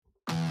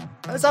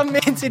Some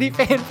Man City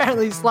fan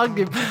apparently slugged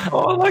him.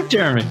 Oh, I like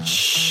Jeremy.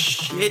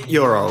 Shit,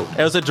 you're old.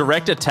 It was a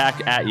direct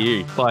attack at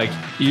you. Like,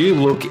 you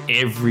look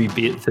every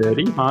bit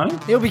 30,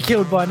 Marnie. He'll be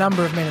killed by a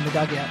number of men in the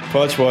dugout.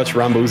 Watch,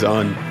 Rumble's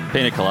on.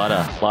 Pina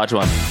colada, large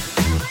one.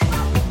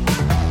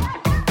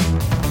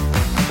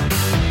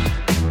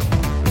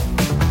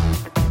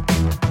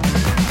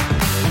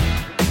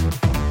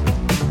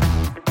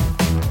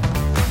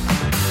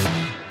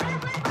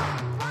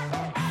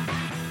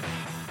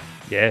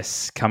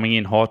 Yes, coming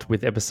in hot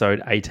with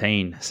episode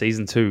 18,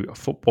 season 2,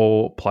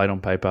 Football Played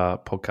on Paper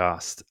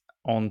podcast.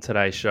 On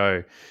today's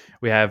show,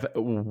 we have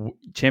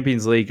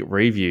Champions League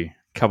review,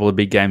 a couple of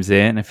big games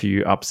there and a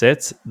few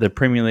upsets, the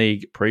Premier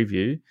League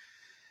preview,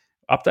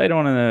 update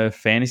on a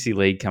fantasy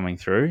league coming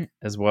through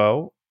as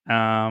well,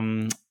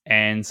 and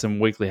some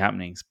weekly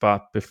happenings.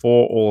 But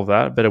before all of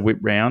that, I better whip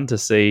round to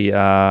see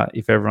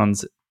if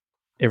everyone's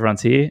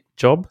here.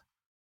 Job?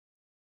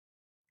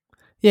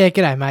 Yeah,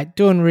 g'day, mate.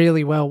 Doing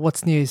really well.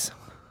 What's news?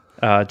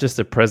 Just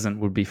a present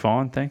would be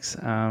fine, thanks.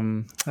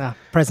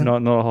 Present.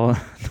 Not a whole,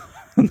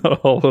 not a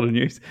whole lot of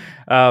news.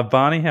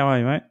 Barney, how are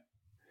you, mate?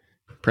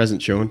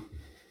 Present, Sean.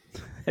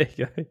 There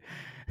you go.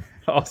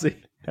 Ozzy,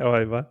 how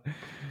are you, mate?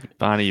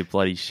 Barney, you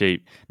bloody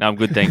sheep. No, I'm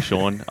good, thanks,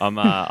 Sean.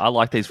 I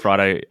like these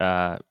Friday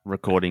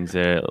recordings.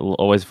 They're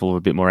always full of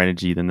a bit more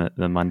energy than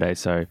Monday,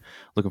 so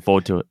looking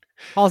forward to it.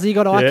 Ozzy, you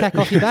got ICAC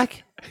off your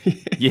back?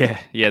 Yeah,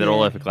 they're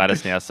all over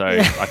Gladys now, so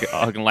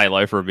I can lay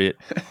low for a bit.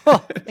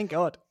 Oh, thank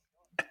God.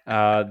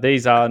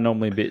 These are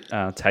normally a bit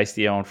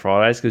tastier on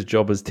Fridays because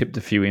Job has tipped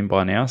a few in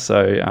by now,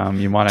 so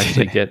you might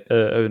actually get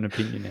an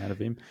opinion out of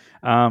him.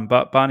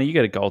 But Barney, you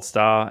get a gold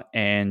star,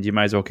 and you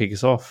may as well kick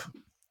us off.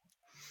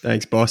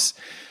 Thanks, boss.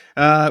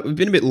 We've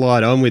been a bit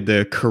light on with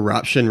the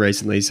corruption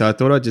recently, so I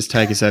thought I'd just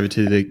take us over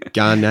to the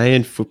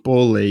Ghanaian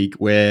Football League,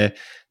 where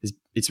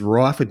it's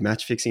rife with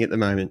match fixing at the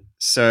moment.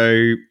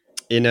 So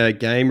in a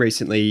game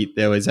recently,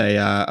 there was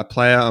a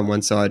player on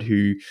one side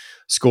who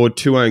scored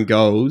 2 own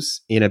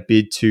goals in a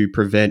bid to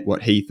prevent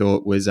what he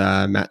thought was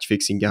match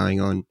fixing going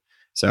on.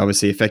 So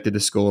obviously affected the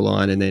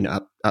scoreline and then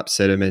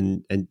upset him,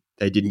 and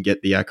they didn't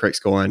get the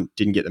correct scoreline,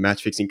 didn't get the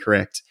match fixing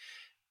correct.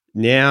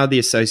 Now the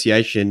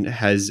association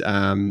has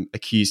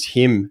accused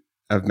him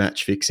of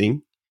match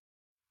fixing,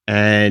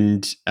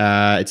 and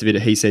it's a bit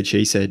of he said,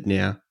 she said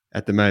now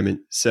at the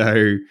moment.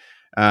 So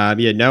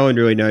no one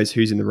really knows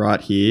who's in the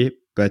right here,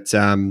 but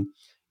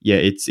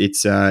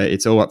it's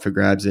all up for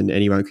grabs, and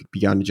anyone could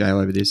be going to jail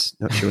over this.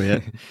 Not sure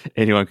yet.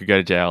 Anyone could go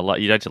to jail.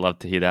 You don't love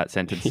to hear that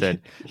sentence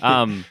said.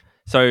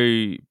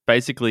 So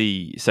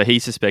basically, he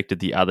suspected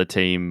the other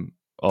team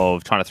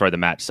of trying to throw the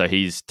match. So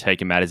he's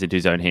taken matters into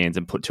his own hands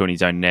and put 2 in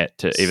his own net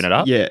to even it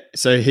up. Yeah.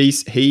 So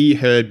he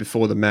heard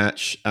before the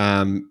match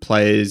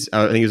players,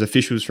 I think it was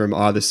officials from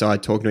either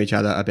side talking to each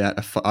other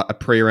about a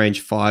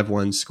prearranged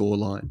 5-1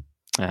 scoreline.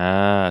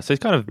 So he's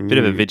kind of a bit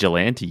of a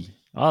vigilante.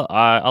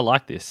 I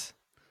like this.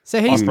 So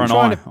he's I'm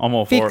trying to I'm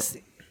all for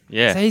it.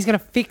 Yeah. So he's going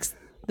to fix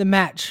the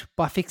match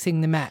by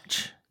fixing the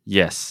match.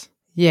 Yes.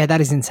 Yeah,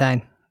 that is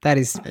insane. That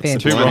is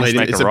fantastic.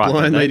 It's a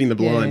blind leading the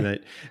blind,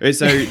 mate.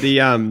 So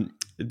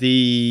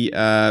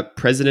the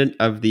president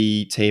of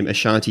the team,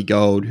 Ashanti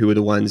Gold, who were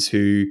the ones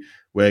who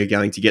were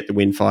going to get the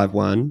win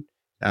 5-1,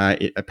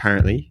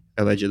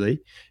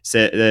 allegedly,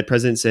 said the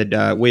president said,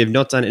 "We have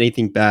not done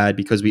anything bad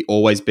because we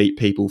always beat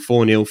people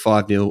 4-0,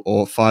 5-0,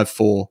 or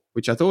 5-4,"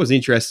 which I thought was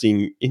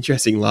interesting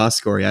last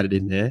score he added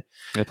in there.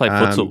 They play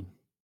futsal.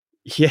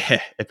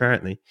 Yeah,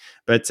 apparently.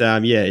 But it's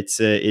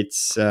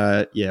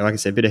like I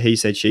said, a bit of he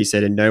said, she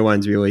said, and no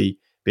one's really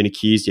been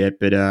accused yet.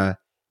 But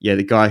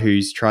the guy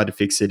who's tried to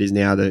fix it is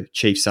now the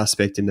chief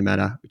suspect in the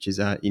matter, which is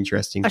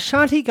interesting.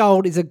 Ashanti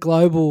Gold is a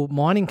global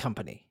mining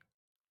company.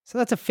 So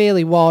that's a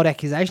fairly wild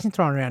accusation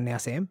thrown around now,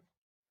 Sam.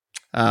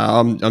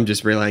 I'm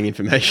just relaying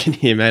information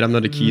here, mate. I'm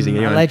not accusing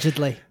anyone.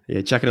 Allegedly.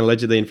 Yeah, chucking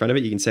allegedly in front of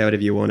it. You can say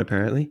whatever you want,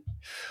 apparently.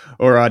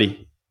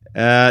 Alrighty.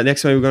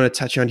 Next one we're going to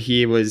touch on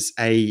here was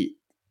a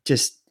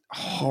just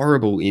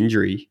horrible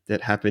injury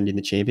that happened in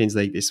the Champions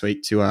League this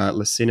week to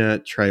Lassina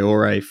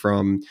Traore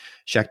from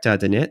Shakhtar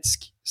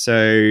Donetsk.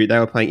 So they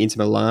were playing Inter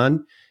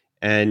Milan,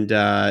 and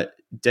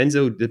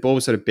the ball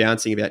was sort of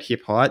bouncing about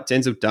hip height.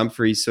 Denzel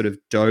Dumfries sort of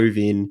dove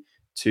in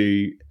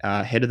to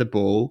head of the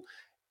ball.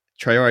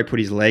 Traore put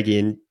his leg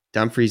in.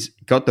 Dumfries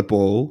got the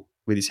ball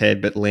with his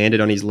head, but landed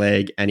on his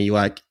leg, and he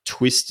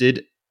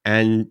twisted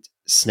and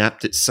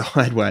snapped it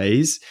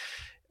sideways.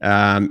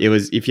 It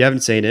was, if you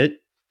haven't seen it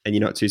and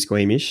you're not too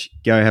squeamish,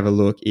 go have a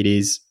look. It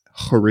is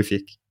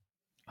horrific.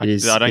 It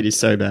is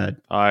so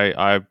bad.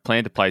 I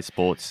plan to play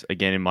sports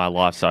again in my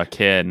life, so I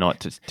care not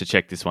to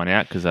check this one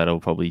out because that'll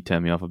probably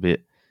turn me off a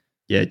bit.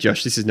 Yeah,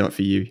 Josh, this is not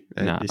for you.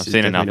 No, I've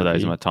seen enough of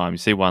those in my time. You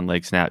see one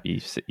leg snap,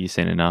 you've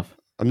seen enough.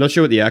 I'm not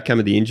sure what the outcome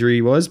of the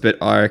injury was, but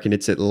I reckon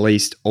it's at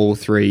least all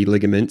 3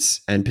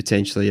 ligaments and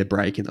potentially a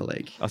break in the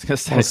leg. I was going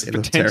to say it's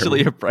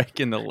potentially a break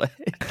in the leg.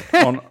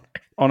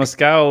 On a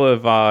scale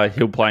of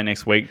he'll play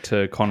next week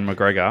to Conor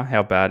McGregor,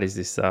 how bad is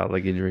this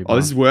leg injury? Oh,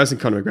 this is worse than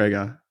Conor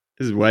McGregor.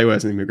 This is way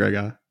worse than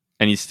McGregor.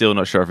 And you're still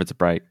not sure if it's a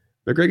break?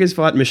 McGregor's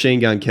fighting Machine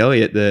Gun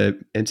Kelly at the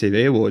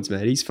MTV Awards,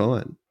 mate. He's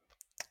fine.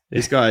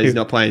 This guy is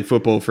not playing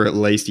football for at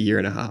least a year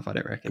and a half, I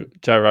don't reckon.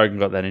 Joe Rogan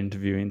got that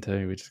interview in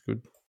too, which is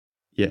good.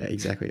 Yeah,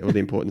 exactly. All the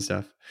important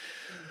stuff.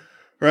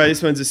 All right,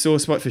 this one's a sore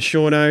spot for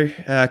Shauno.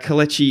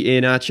 Kelechi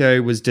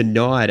Iheanacho was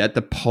denied at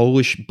the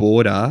Polish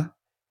border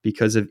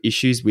because of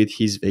issues with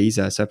his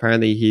visa. So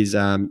apparently his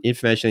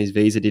information on his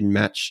visa didn't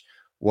match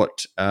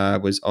what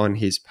was on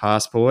his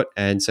passport.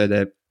 And so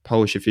the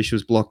Polish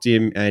officials blocked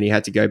him and he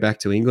had to go back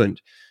to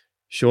England.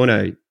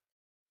 Shauno,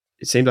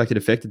 it seemed like it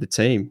affected the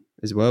team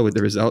as well with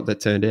the result that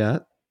turned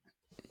out.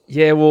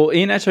 Yeah, well,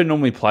 Iheanacho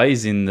normally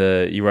plays in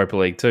the Europa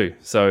League too.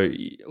 So,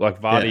 like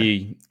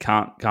Vardy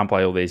can't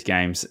play all these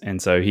games, and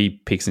so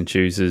he picks and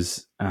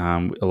chooses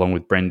along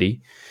with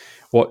Brendy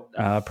what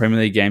Premier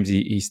League games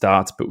he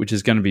starts, but which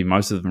is going to be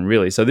most of them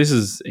really. So this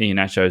is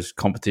Iheanacho's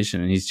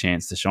competition and his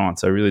chance to shine.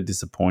 So really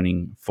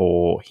disappointing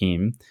for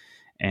him.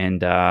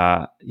 And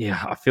I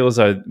feel as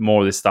though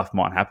more of this stuff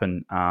might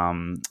happen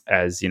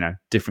as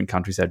different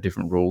countries have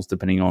different rules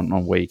depending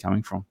on where you're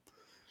coming from.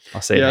 I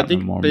see it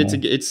happening more and more.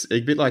 It's a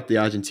bit like the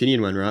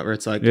Argentinian one, right? Where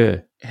it's like,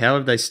 how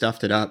have they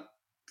stuffed it up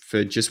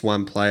for just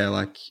one player?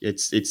 Like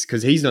it's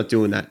because he's not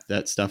doing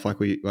that stuff like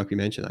we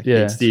mentioned. Like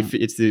it's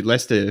the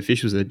Leicester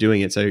officials that are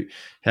doing it. So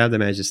how have they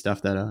managed to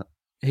stuff that up?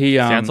 He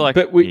sounds like,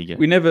 but we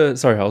never.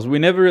 Sorry, Holes. We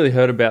never really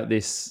heard about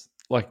this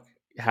like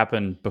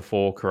happen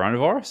before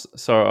coronavirus.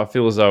 So I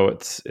feel as though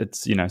it's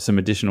some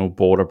additional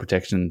border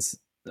protections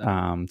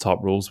type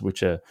rules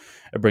which are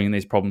bringing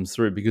these problems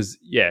through because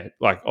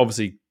like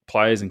obviously.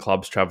 Players and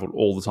clubs travelled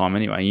all the time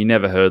anyway. You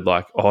never heard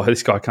like, oh,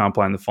 this guy can't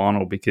play in the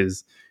final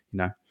because,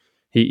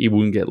 he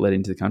wouldn't get let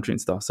into the country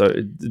and stuff. So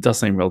it does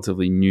seem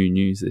relatively new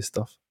news, this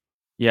stuff.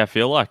 Yeah, I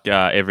feel like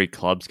every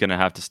club's going to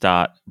have to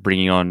start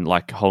bringing on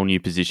like whole new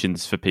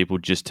positions for people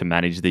just to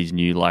manage these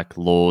new like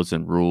laws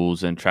and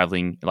rules and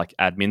travelling like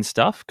admin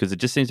stuff because it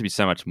just seems to be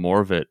so much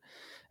more of it.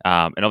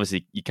 And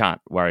obviously you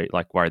can't worry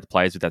the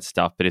players with that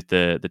stuff. But if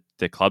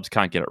the clubs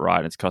can't get it right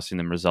and it's costing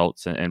them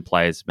results and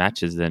players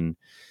matches, then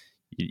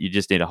you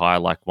just need to hire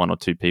like one or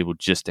two people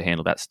just to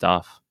handle that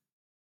stuff.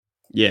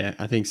 Yeah,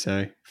 I think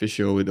so for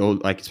sure. With all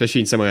like,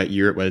 especially in somewhere like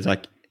Europe, where it's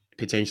like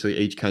potentially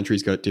each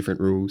country's got different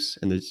rules,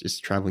 and there's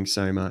just traveling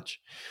so much.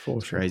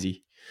 It's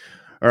crazy.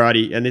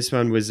 Alrighty, and this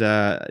one was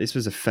a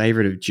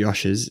favourite of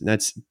Josh's, and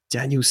that's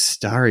Daniel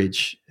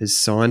Sturridge has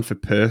signed for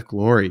Perth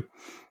Glory.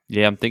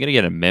 Yeah, I'm thinking to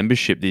get a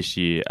membership this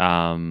year,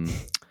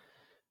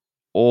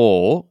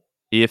 or.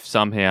 If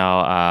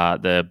somehow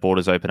the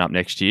borders open up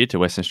next year to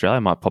Western Australia, I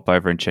might pop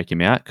over and check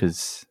him out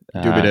because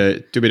do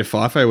a bit of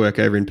FIFO work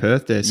over in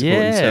Perth there.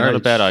 Not a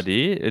bad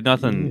idea.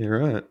 Nothing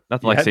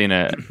like seeing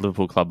a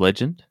Liverpool club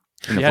legend.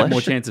 You had more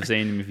chance of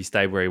seeing him if he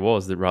stayed where he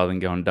was rather than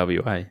going to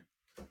WA.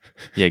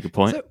 Yeah, good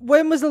point. So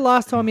when was the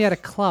last time he had a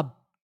club?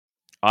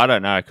 I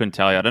don't know. I couldn't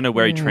tell you. I don't know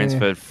where he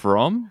transferred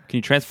from. Can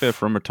you transfer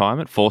from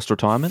retirement, forced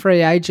retirement?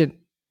 Free agent.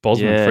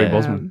 Bosman, free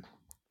Bosman.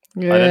 I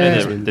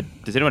don't know.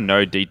 Does anyone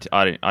know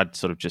I'd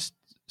sort of just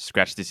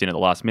scratched this in at the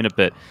last minute,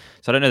 but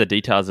so I don't know the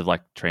details of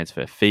like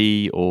transfer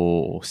fee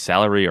or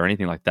salary or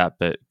anything like that.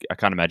 But I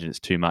can't imagine it's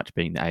too much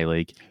being the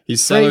A-League.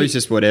 His salary is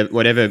just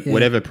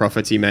whatever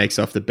profits he makes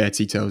off the bets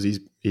he tells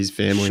his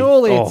family.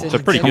 Surely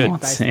it's pretty good.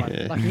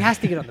 Like he has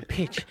to get on the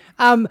pitch.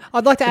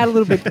 I'd like to add a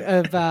little bit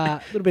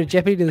of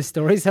jeopardy to the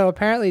story. So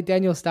apparently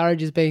Daniel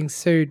Sturridge is being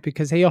sued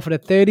because he offered a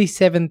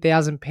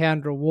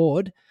 £37,000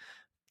 reward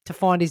to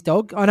find his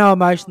dog. I know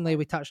emotionally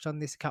we touched on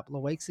this a couple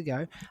of weeks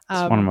ago.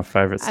 It's one of my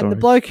favourite stories. And the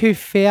bloke who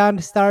found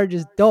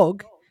Sturridge's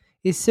dog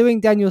is suing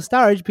Daniel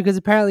Sturridge because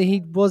apparently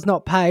he was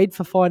not paid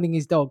for finding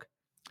his dog.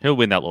 He'll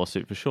win that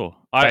lawsuit for sure.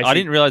 I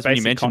didn't realise when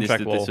you mentioned this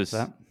that this was...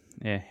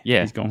 Yeah,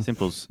 he's gone.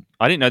 Simples.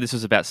 I didn't know this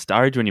was about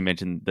Sturridge when you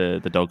mentioned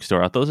the dog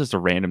story. I thought it was just a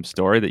random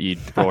story that you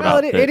brought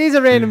up. It is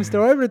a random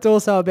story, but it's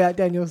also about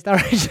Daniel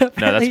Sturridge.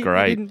 No, that's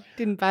great.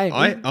 Didn't pay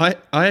him. I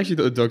actually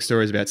thought the dog story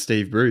was about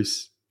Steve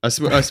Bruce. I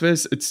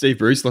suppose Steve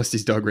Bruce lost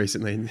his dog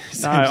recently.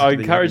 No, I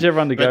encourage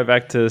everyone to go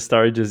back to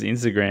Sturridge's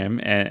Instagram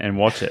and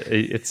watch it.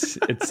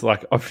 It's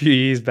like a few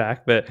years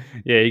back, but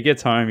yeah, he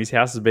gets home, his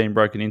house has been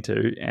broken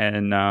into,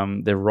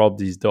 and they've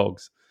robbed his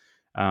dogs.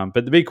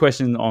 But the big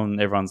question on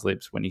everyone's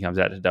lips when he comes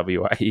out to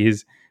WA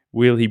is,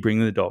 will he bring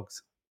the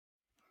dogs?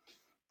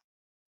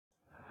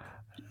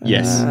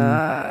 Yes.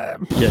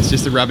 Yes,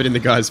 just to rub it in the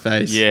guy's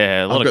face.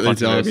 Yeah, a lot of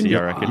controversy,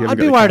 I reckon. I'd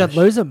be worried I'd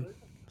lose them.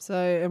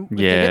 So if they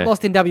get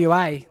lost in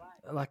WA,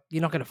 like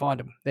you're not going to find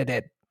them. They're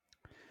dead.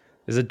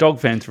 There's a dog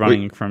fence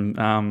running from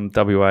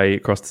WA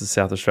across to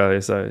South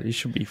Australia, so you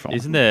should be fine.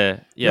 Isn't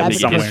there a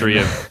history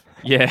of...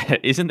 Yeah,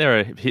 isn't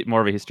there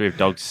more of a history of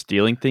dogs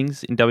stealing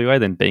things in WA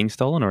than being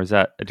stolen, or is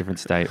that a different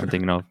state I'm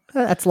thinking of?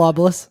 That's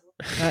libelous.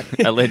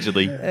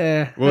 Allegedly.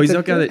 Well, he's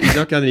not going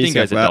to New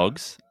South Wales.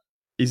 Dogs.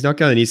 He's not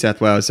going to New South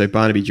Wales, so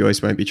Barnaby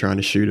Joyce won't be trying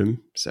to shoot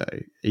him. So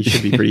he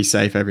should be pretty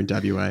safe over in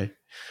WA.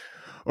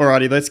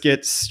 Alrighty, let's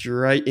get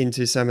straight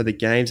into some of the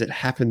games that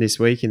happened this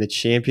week in the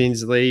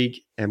Champions League,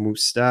 and we'll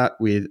start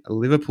with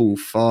Liverpool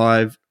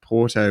 5,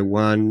 Porto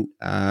 1.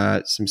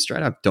 Some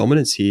straight up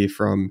dominance here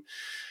from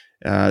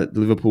the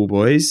Liverpool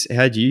boys.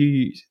 How do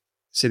you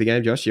see the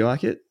game, Josh? You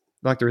like it?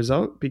 Like the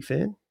result? Big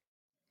fan?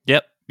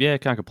 Yep. Yeah,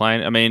 can't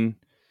complain. I mean,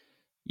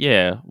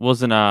 yeah,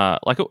 wasn't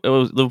like it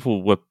was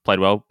Liverpool played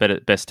well,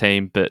 best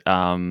team, but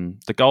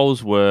the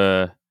goals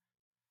were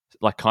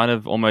like kind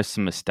of almost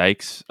some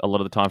mistakes a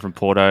lot of the time from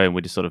Porto, and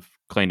we just sort of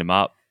cleaned them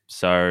up.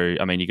 So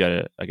I mean, you got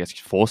to I guess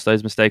force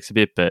those mistakes a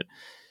bit, but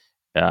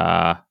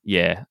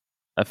yeah,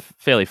 a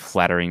fairly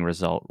flattering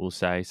result, we'll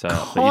say. So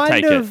but you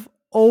take Kind of it.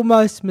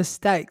 almost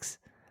mistakes.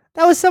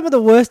 That was some of the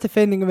worst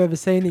defending I've ever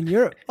seen in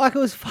Europe. Like, it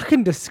was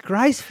fucking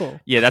disgraceful.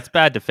 Yeah, that's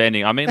bad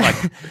defending. I mean, like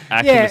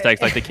actual Yeah. mistakes,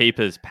 like the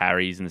keeper's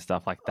parries and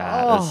stuff like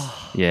that.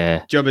 Oh.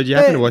 Yeah, Job, did you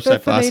happen to watch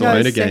that Firmino's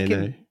Barcelona game, second-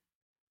 though?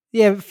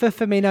 Yeah, for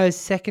Firmino's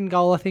second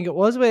goal, I think it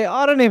was, where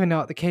I don't even know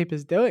what the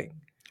keeper's doing.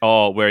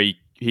 oh, where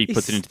he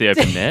puts it into the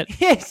open net.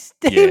 Yeah,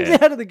 steams Yeah.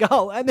 out of the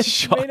goal. And then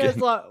Shocking. Firmino's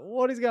like,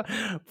 what is going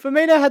on?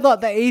 Firmino had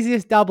like the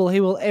easiest double he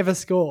will ever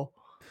score.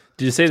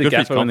 Did you see the good for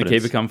his gaffer when the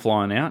confidence. keeper come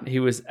flying out? He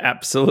was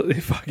absolutely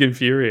fucking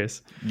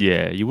furious.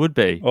 Yeah, you would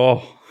be.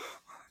 Oh,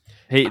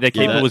 The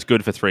keeper that- was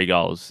good for 3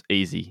 goals,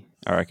 easy,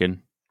 I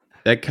reckon.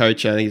 That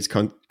coach, I think it's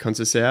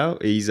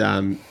Conceição. He's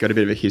got a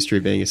bit of a history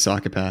of being a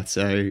psychopath.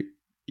 So,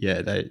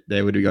 yeah,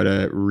 they would have got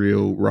a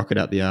real rocket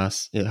up the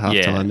arse at half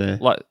Yeah, time there.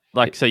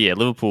 like so. Yeah,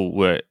 Liverpool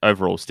were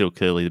overall still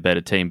clearly the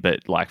better team,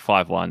 but like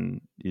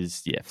 5-1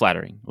 is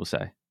flattering. We'll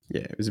say.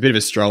 Yeah, it was a bit of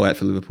a stroll out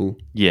for Liverpool.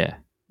 Yeah,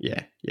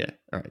 Yeah.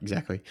 All right,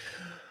 exactly.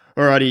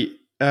 Alrighty.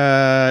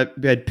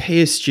 We had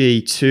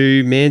PSG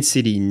 2, Man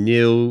City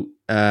 0.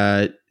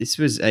 This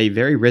was a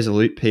very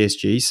resolute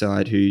PSG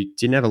side who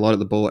didn't have a lot of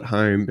the ball at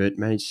home, but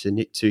managed to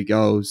nick 2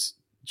 goals.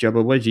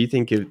 Jobber, what did you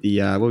think of the,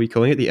 what are we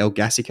calling it, the El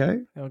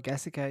Gassico? El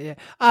Gassico,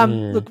 yeah.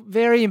 Look,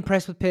 very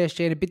impressed with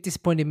PSG and a bit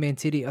disappointed in Man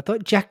City. I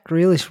thought Jack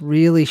Grealish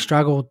really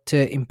struggled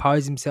to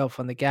impose himself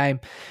on the game.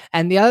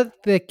 And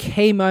the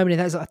key moment in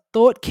that is I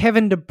thought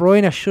Kevin De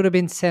Bruyne should have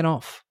been sent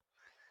off.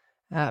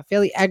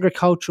 Fairly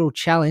agricultural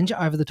challenge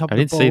over the top I of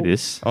the didn't ball. see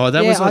this. Oh,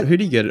 that Yeah, was on, I- who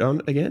did he get it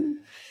on again?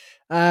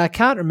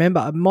 Can't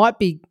remember. It might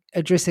be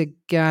Idrissa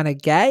Gana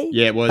Gay.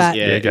 Yeah, it was. But-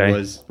 Yeah, Yeah, it Gay.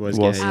 was. Was.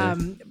 Gay, yeah.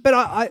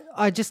 But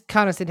I just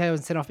can't understand how it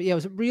was sent off. But yeah, it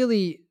was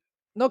really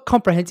not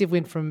comprehensive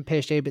win from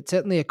PSG, but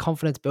certainly a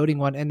confidence building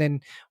one. And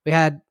then we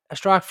had a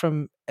strike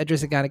from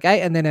Idrissa Gana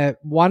Gay and then a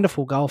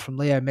wonderful goal from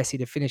Leo Messi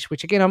to finish,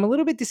 which again, I'm a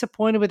little bit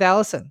disappointed with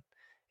Alisson.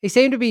 He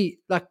seemed to be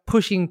like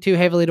pushing too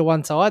heavily to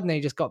one side and then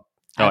he just got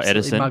absolutely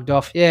Edison? mugged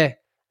off. Yeah.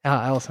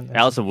 Alisson.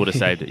 Allison would have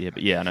saved it. Yeah,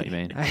 but yeah, I know what you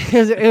mean.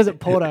 it was at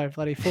Porto,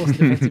 bloody forced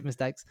defensive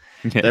mistakes.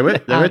 Yeah. They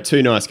were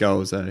 2 nice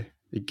goals though.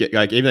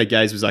 Like even though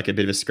Gaze was like a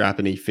bit of a scrap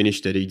and he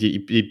finished it, he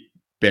did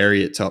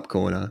bury it top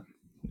corner.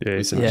 yeah.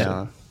 With some Yeah.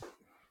 power.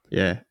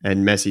 Yeah,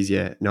 and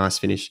Messi's nice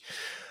finish.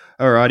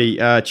 Alrighty,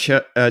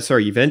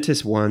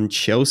 Juventus 1,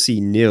 Chelsea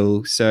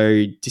 0.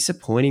 So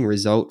disappointing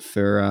result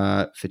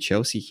for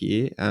Chelsea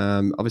here.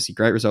 Obviously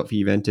great result for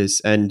Juventus,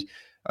 and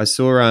I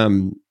saw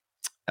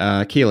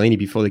Chiellini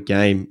before the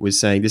game was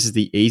saying this is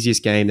the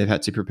easiest game they've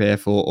had to prepare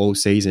for all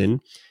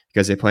season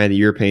because they're playing the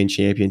European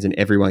champions and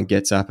everyone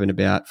gets up and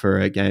about for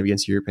a game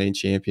against European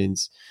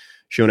champions.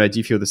 Shauno, do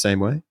you feel the same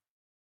way?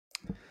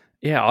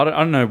 Yeah, I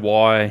don't know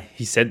why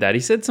he said that.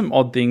 He said some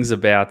odd things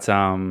about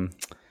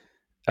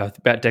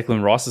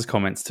Declan Rice's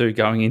comments too,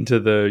 going into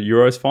the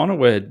Euros final,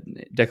 where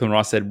Declan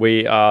Rice said,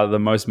 "We are the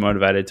most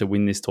motivated to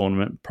win this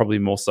tournament, probably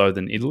more so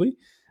than Italy,"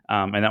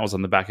 and that was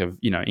on the back of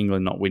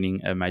England not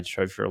winning a major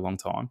trophy for a long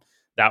time.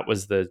 That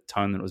was the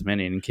tone that it was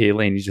meant in, and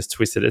Chiellini just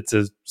twisted it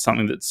to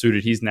something that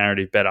suited his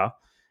narrative better.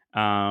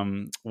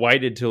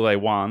 Waited till they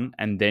won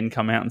and then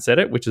come out and said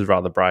it, which is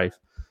rather brave.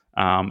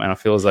 And I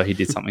feel as though he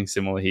did something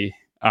similar here.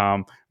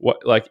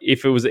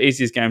 If it was the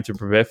easiest game to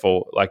prepare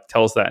for,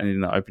 tell us that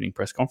in the opening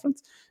press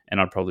conference, and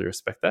I'd probably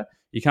respect that.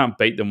 You can't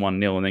beat them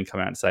 1-0 and then come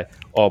out and say,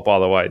 "Oh, by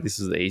the way, this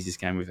is the easiest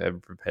game we've ever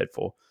prepared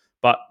for."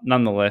 But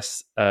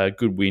nonetheless, a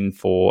good win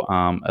for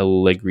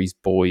Allegri's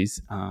boys.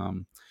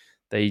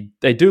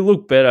 They do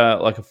look better,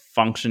 like a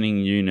functioning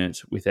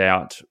unit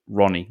without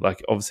Ronnie.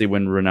 Like obviously,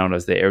 when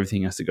Ronaldo's there,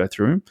 everything has to go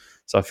through him.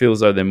 So I feel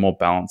as though they're more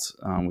balanced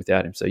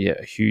without him. So yeah,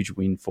 a huge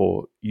win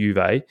for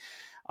Juve.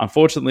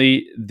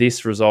 Unfortunately,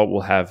 this result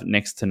will have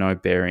next to no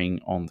bearing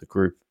on the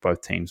group.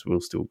 Both teams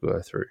will still go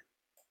through.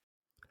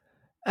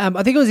 I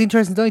think it was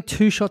interesting. There's only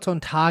 2 shots on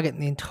target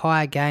in the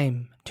entire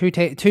game.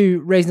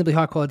 Two reasonably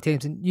high quality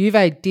teams. And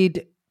Juve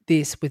did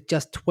this with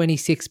just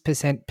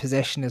 26%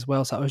 possession as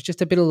well. So it was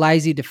just a bit of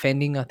lazy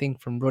defending, I think,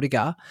 from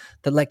Rudiger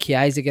that let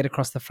Chiesa get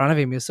across the front of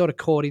him. He was sort of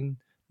caught in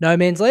no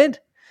man's land.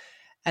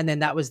 And then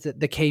that was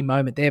the key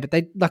moment there.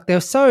 But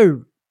they're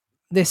so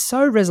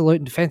resolute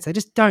in defense. They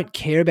just don't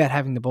care about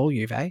having the ball,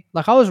 Juve. I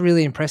was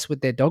really impressed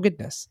with their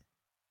doggedness.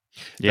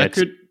 Yeah, That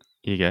could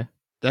here you go.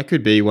 That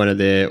could be one of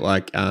their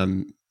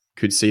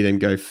could see them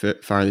go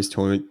far in this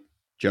tournament,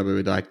 Jobber,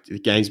 with the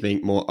games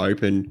being more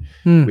open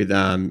with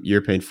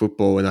European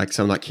football and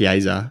someone like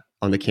Chiesa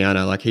on the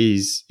counter. He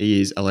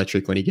is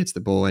electric when he gets the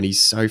ball and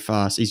he's so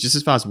fast. He's just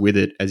as fast with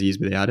it as he is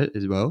without it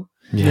as well.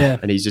 Yeah.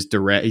 And he's just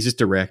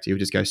direct. He'll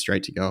just go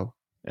straight to goal.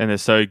 And they're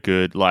so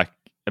good.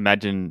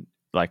 Imagine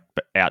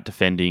out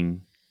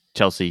defending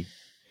Chelsea.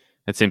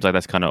 It seems like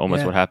that's kind of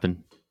almost Yeah. what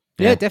happened.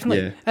 Yeah,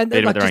 definitely. Yeah. And Beat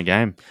them like, at their own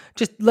game.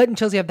 just letting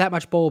Chelsea have that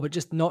much ball, but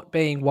just not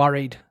being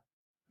worried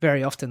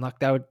very often. Like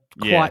they were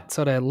quite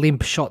sort of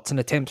limp shots and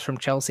attempts from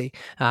Chelsea.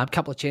 A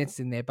couple of chances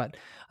in there, but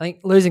I think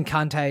losing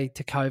Kante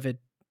to COVID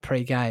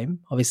pre-game,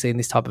 obviously in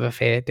this type of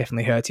affair,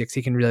 definitely hurts you because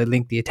he can really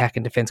link the attack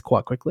and defence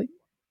quite quickly.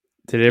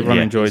 Did everyone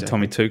Yeah, enjoy exactly.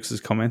 Tommy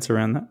Tukes' comments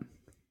around that?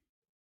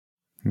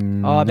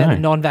 About the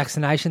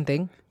non-vaccination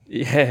thing.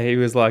 Yeah, he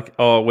was like,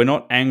 "Oh, we're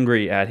not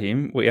angry at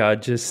him. We are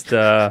just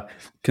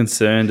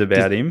concerned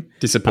about him.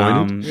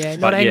 Disappointed. Yeah, But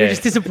not angry,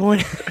 just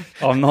disappointed.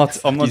 I'm not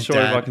his sure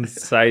if dad. I can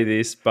say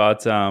this,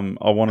 but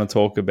I want to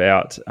talk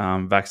about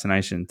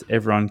vaccinations.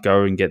 Everyone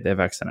go and get their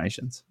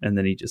vaccinations." And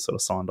then he just sort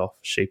of signed off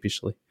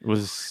sheepishly. It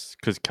was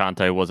because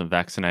Kante wasn't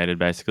vaccinated,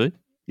 basically.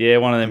 Yeah,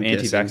 one of them I'm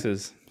guessing.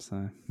 anti-vaxxers. So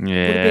Would have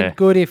Yeah. been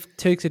good if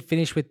Tukes had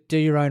finished with do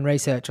your own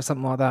research or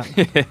something like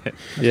that.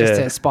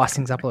 Just to spice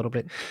things up a little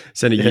bit.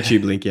 Send a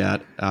YouTube link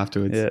out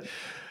afterwards. yeah,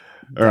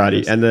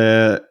 Alrighty, and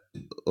the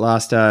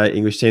last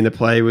English team to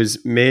play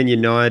was Man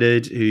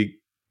United, who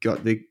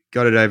got it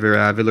over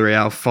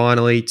Villarreal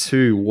finally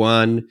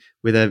 2-1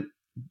 with a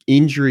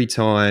injury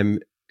time.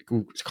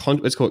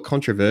 Let's call it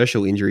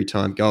controversial injury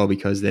time goal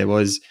because there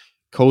was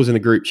calls in the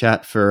group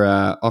chat for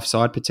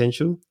offside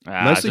potential,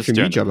 mostly just from you, stirring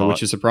the Jobber, pot.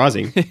 which is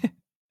surprising.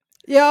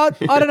 Yeah,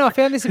 I don't know.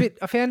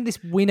 I found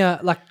this winner,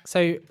 like,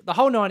 so the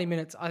whole 90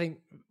 minutes, I think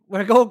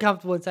we're all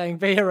comfortable in saying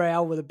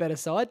Villarreal were the better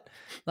side.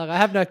 Like, I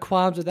have no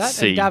qualms with that.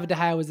 See. And David De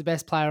Gea was the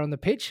best player on the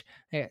pitch.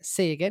 Yeah,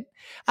 see again.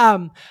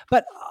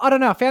 But I don't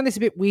know. I found this a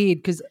bit weird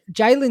because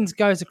Jalen's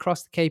goes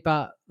across the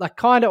keeper, like,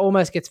 kind of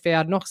almost gets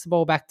fouled, knocks the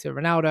ball back to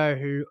Ronaldo,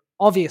 who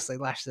obviously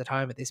lashes at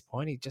home at this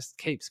point. He just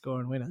keeps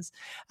scoring winners.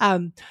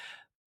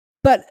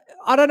 But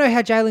I don't know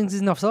how Jalen's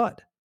isn't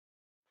offside.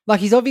 Like,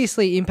 he's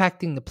obviously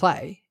impacting the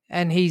play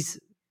and he's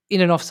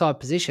in an offside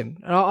position.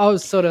 And I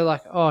was sort of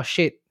like, oh,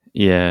 shit,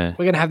 Yeah.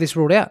 we're going to have this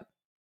ruled out.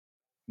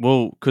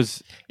 Well,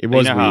 because It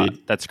was how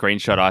weird. that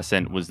screenshot I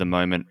sent was the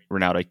moment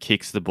Ronaldo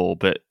kicks the ball,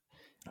 but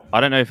I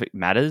don't know if it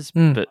matters.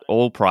 Mm. But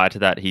all prior to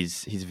that,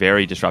 he's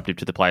very disruptive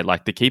to the play.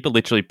 Like the keeper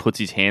literally puts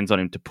his hands on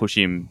him to push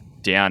him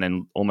down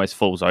and almost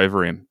falls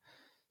over him.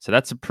 So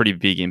that's a pretty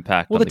big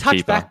impact. Well, on the touch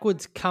keeper.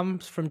 backwards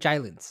comes from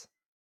Jalen's.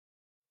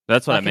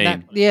 That's what Like I in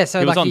mean. that- yeah, so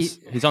he was like on,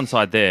 he's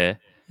onside there,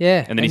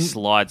 yeah. and then he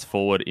slides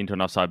forward into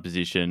an offside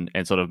position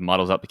and sort of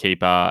muddles up the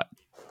keeper,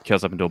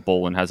 curls up into a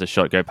ball, and has a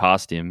shot go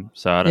past him.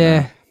 So I don't know.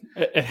 Yeah.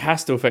 it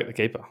has to affect the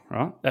keeper,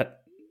 right?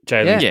 That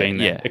Jalen's Yeah. being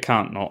there. Yeah. It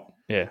can't not.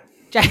 Yeah.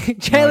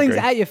 Jalen's agree.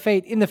 at your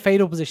feet in the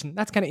fetal position.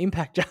 That's going to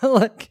impact Jalen.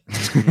 Like,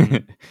 It's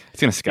going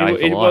to scare you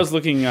for It life. was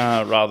looking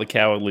rather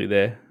cowardly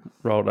there.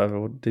 Rolled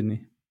over, didn't he?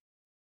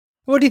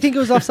 what do you think it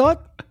was offside?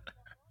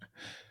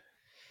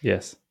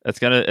 Yes.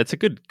 It's a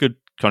good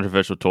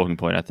controversial talking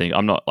point, I think.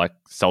 I'm not like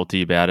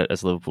salty about it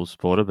as a Liverpool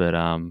supporter, but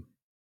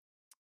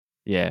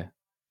yeah.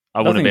 I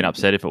wouldn't have Nothing- been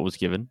upset if it was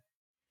given.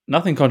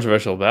 Nothing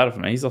controversial about it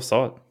for me. He's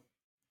offside.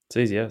 It's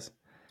easy as.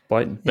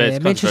 Blatant. But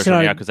it's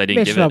controversial now because they didn't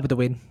Manchester give it. United with the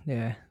win.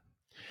 Yeah.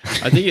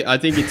 I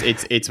think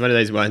it's one of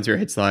those ones where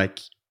it's like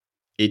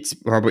it's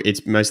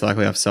most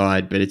likely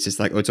offside, but it's just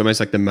like it's almost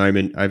like the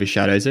moment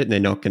overshadows it, and they're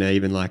not going to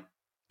even like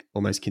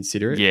almost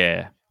consider it.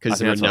 Yeah. because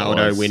the I think that's what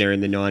it Ronaldo was. winner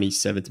in the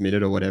 97th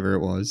minute or whatever it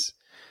was,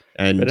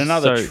 and But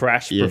another So-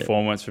 trash yeah.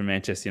 performance from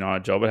Manchester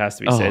United, job, it has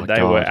to be Oh, said. They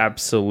God. were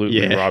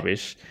absolutely Yeah.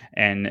 rubbish.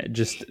 And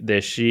just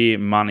their sheer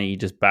money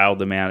just bailed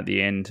them out at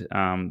the end.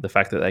 The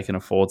fact that they can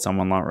afford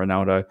someone like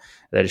Ronaldo,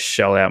 they just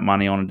shell out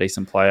money on a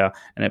decent player,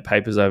 and it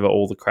papers over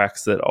all the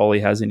cracks that Ollie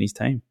has in his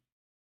team.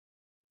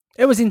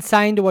 It was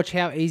insane to watch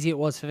how easy it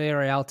was for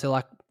Villarreal to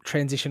like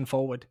transition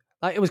forward.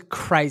 Like it was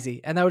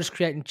crazy. And they were just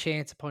creating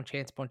chance upon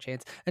chance upon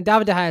chance. And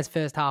David De Gea's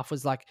first half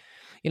was like,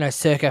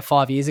 circa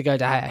 5 years ago,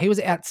 De Gea. He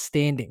was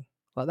outstanding.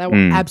 Like they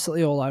were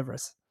absolutely all over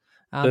us.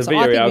 The So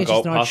I think Villarreal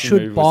goal Manchester United passing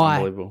should move was buy.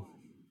 unbelievable.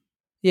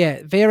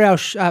 Yeah,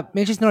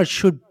 Manchester United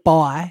should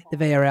buy the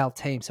Villarreal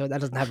team so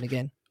that doesn't happen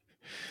again.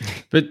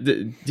 But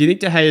do you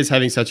think De Gea is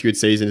having such a good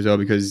season as well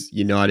because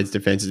United's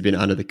defense has been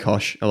under the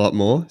cosh a lot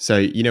more? So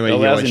It he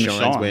allows always him to shines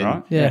shine, when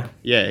right? Yeah.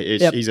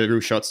 Yep. he's a real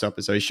shot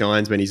stopper, so he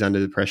shines when he's under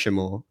the pressure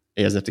more.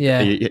 He doesn't have to.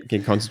 Yeah. He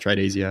can concentrate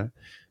easier.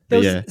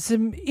 There But was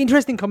some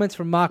interesting comments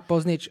from Mark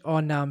Bosnich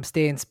on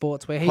Stan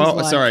Sports where he's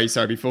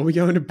sorry. Before we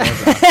go into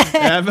Bozza,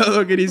 have a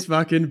look at his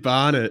fucking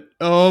Barnett.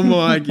 Oh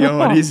my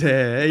god, his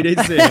hair. He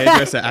needs a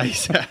hairdresser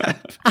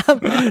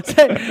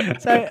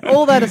ASAP. so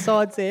all that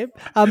aside, Sam,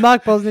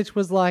 Mark Bosnich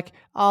was like,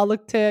 "Oh,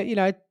 look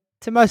to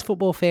most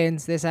football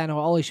fans, they're saying, oh,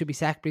 Ollie should be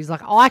sacked," but he's like,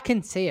 I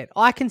can see it.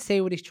 I can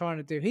see what he's trying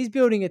to do. He's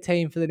building a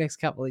team for the next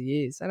couple of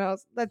years, and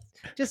that's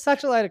just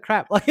such a load of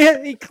crap. Like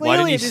he clearly Why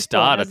didn't he at this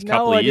start point a has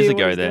couple no of years idea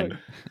what ago he's then? doing.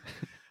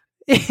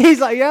 He's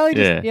like, he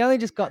Yeah. only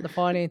just got the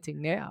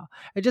financing now.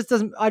 It just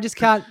doesn't. I just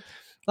can't.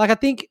 Like, I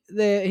think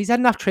he's had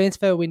enough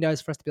transfer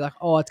windows for us to be like,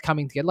 oh, it's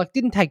coming together. Like,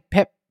 didn't take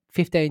Pep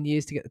 15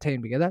 years to get the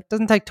team together. It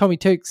doesn't take Tommy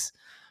Tukes,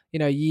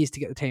 years to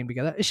get the team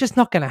together. It's just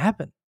not going to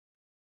happen.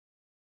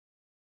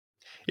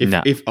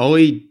 If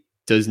Ollie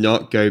does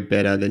not go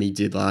better than he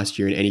did last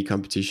year in any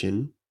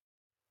competition,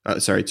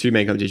 two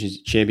main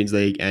competitions, Champions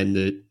League and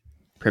the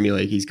Premier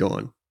League, he's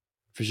gone.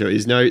 for sure.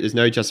 There's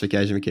no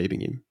justification for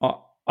keeping him.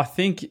 I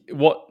think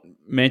what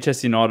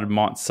Manchester United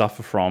might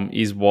suffer from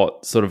is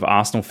what sort of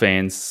Arsenal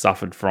fans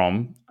suffered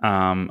from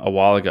a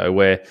while ago,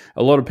 where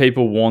a lot of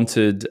people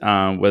wanted,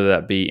 whether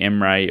that be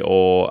Emre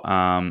or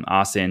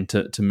Arsene,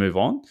 to move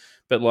on.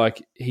 But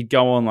like he'd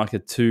go on like a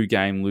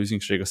 2-game losing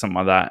streak or something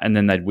like that, and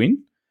then they'd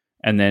win.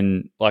 And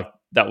then like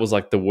that was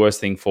like the worst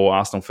thing for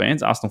Arsenal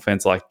fans. Arsenal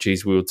fans like,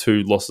 geez, we were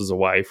 2 losses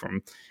away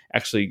from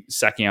actually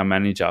sacking our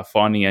manager,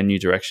 finding a new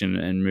direction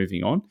and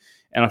moving on.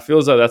 And I feel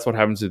as though that's what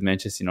happens with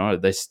Manchester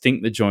United. They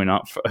stink the joint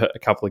up for a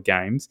couple of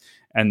games,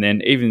 and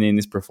then even in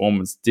this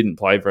performance, didn't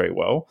play very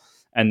well.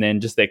 And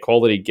then just their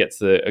quality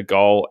gets a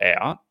goal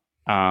out.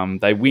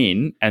 They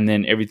win, and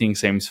then everything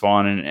seems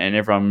fine, and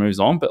everyone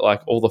moves on. But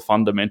like all the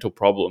fundamental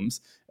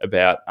problems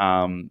about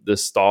the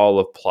style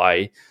of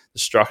play, the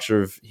structure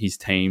of his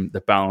team,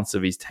 the balance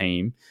of his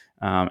team,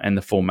 and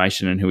the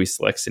formation and who he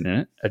selects in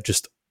it are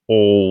just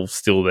all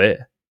still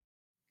there.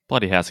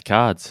 Bloody house of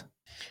cards.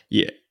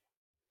 Yeah.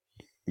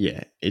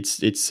 Yeah,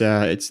 it's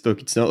not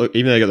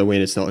even though they got the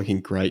win, it's not looking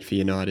great for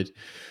United.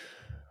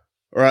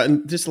 All right,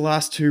 and just the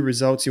last 2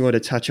 results you want to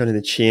touch on in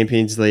the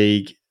Champions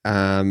League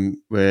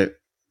were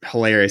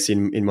hilarious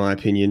in my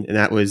opinion, and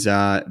that was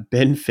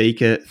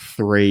Benfica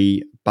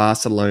 3,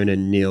 Barcelona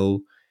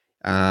 0,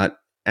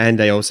 and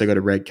they also got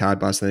a red card.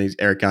 Barcelona's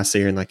Eric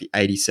Garcia in like the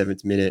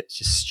 87th minute. It's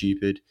just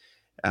stupid.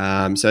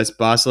 So it's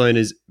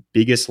Barcelona's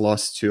biggest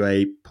loss to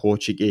a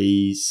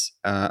Portuguese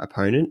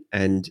opponent,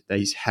 and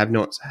they have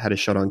not had a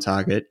shot on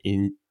target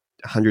in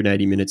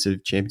 180 minutes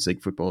of Champions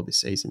League football this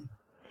season.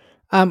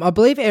 I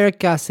believe Eric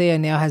Garcia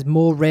now has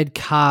more red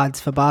cards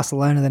for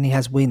Barcelona than he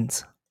has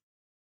wins.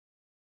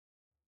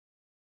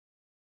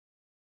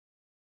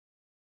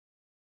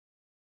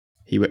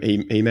 He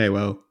may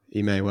well.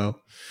 He may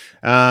well.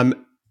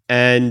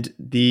 And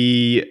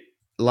the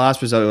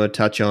last result I want to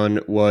touch on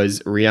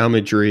was Real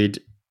Madrid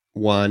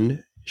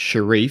 1,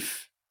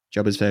 Sheriff,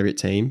 Jobber's favourite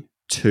team,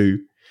 2.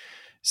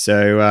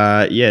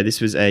 So,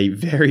 this was a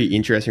very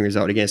interesting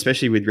result again,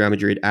 especially with Real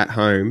Madrid at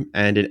home,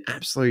 and an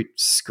absolute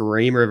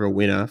screamer of a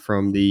winner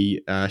from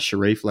the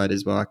Sheriff lad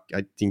as well.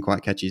 I didn't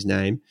quite catch his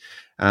name.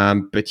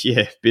 But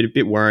yeah, a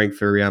bit worrying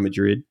for Real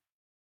Madrid.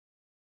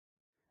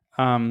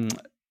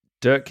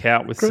 Dirk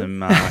Kuyt with some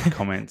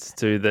comments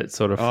too that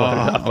sort of floated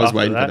up. I was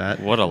waiting that. for that.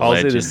 What a I'll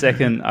legend. see the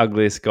second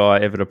ugliest guy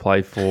ever to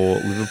play for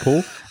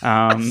Liverpool.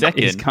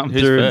 Second? He's come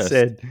Who's through first?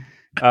 and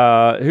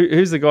said,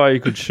 who's the guy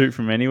who could shoot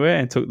from anywhere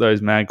and took those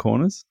mad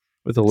corners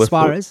with a left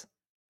foot? Suarez.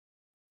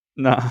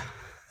 No.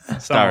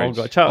 Some old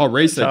guy.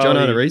 Risa, John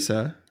Oda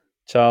Risa.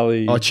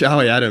 Charlie. Oh,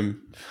 Charlie Adam.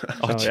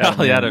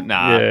 Charlie Adam.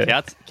 Nah,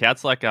 Yeah.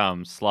 Kuyt's like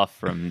Slough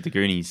from the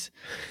Goonies.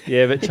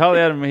 Yeah, but Charlie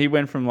Adam, he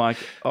went from like,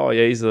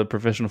 he's a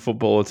professional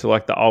footballer to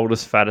like the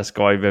oldest, fattest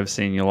guy you've ever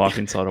seen in your life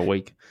inside a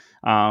week.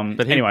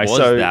 But he anyway, was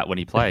so that when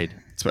he played.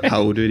 That's what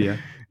Hull did, yeah.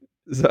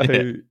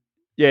 So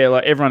yeah,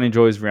 like everyone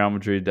enjoys Real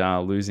Madrid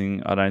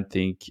losing. I don't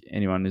think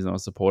anyone is not a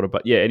supporter,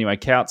 but yeah. Anyway,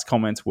 Kuyt's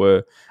comments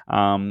were,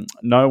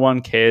 no one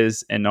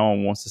cares and no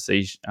one wants to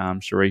see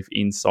Sheriff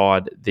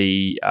inside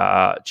the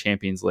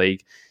Champions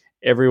League.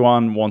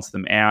 Everyone wants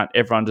them out.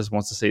 Everyone just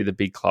wants to see the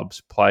big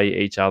clubs play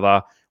each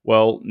other.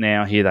 Well,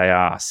 now here they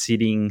are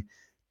sitting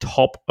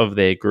top of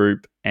their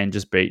group and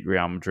just beat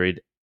Real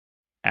Madrid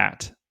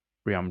at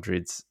Real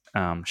Madrid's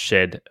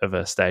shed of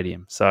a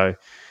stadium. So,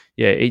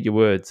 yeah, eat your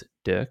words,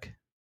 Dirk.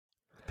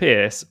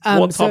 P.S.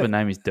 What type of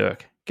name is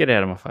Dirk? Get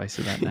out of my face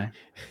with that name.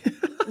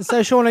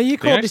 So, Shauna, you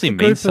called this actually the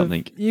group means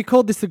something. You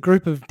called this the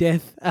group of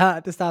death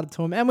at the start of the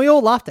tournament, and we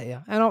all laughed at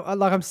you. And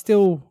I'm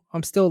still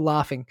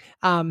laughing.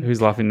 Who's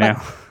laughing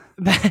now?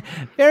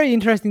 Very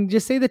interesting. Did you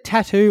see the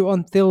tattoo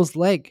on Phil's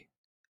leg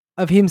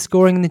of him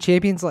scoring in the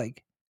Champions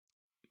League?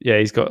 Yeah,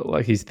 he's got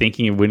like he's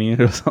thinking of winning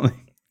it or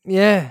something.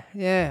 Yeah.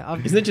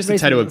 Isn't it just a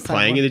tattoo of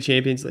playing in the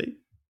Champions League?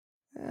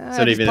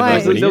 Not even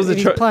playing, winning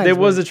There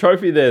was a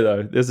trophy there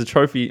though. There's a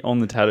trophy on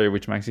the tattoo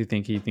which makes you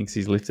think he thinks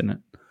he's lifting it.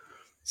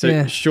 So,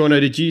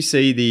 Shauna, did you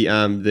see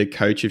the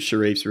coach of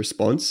Sheriff's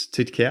response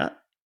to Kuyt?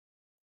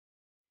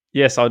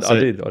 Yes, I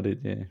did.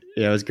 Yeah.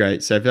 Yeah, it was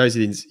great. So for those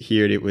who didn't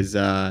hear it, it was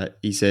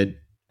he said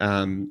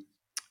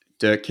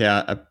Dirk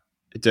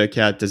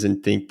Kuyt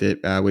doesn't think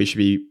that we should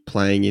be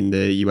playing in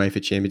the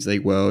UEFA Champions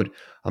League world.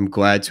 I'm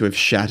glad to have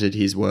shattered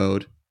his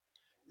world.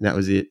 And that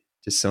was it.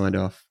 Just signed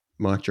off.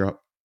 Mic drop.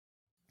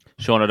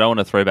 Sean, I don't want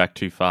to throw back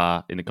too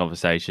far in the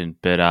conversation,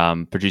 but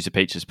producer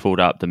Peach has pulled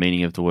up the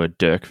meaning of the word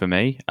Dirk for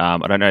me. I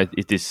don't know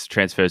if this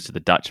transfers to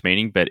the Dutch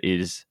meaning, but it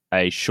is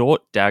a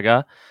short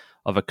dagger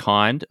of a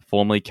kind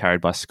formerly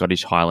carried by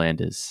Scottish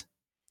Highlanders.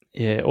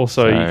 Yeah,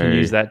 also you can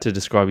use that to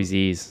describe his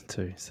ears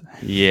too. So.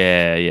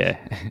 Yeah.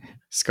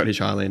 Scottish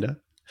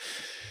Highlander.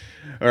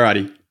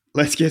 Alrighty,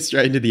 let's get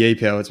straight into the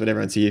EPL. It's what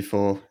everyone's here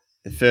for.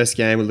 The first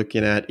game we're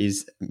looking at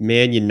is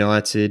Man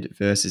United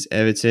versus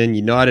Everton.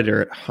 United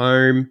are at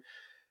home.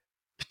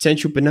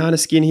 Potential banana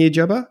skin here,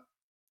 Jobber?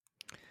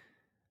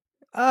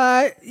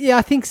 Yeah,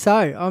 I think so.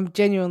 I'm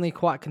genuinely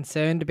quite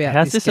concerned about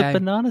How's this this game. a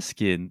banana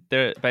skin?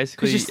 They're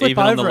basically You slip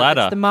even over on the it.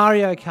 ladder. It's the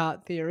Mario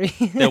Kart theory.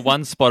 They're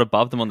one spot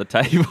above them on the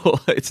table.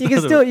 It's you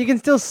not can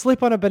still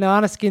slip on a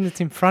banana skin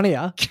that's in front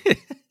of you.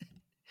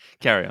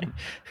 Carry on.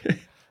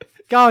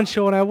 Go on,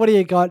 Shauno. What do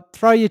you got?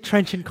 Throw your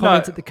trenchant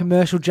comments at the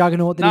commercial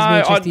juggernaut that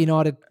is Manchester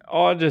United.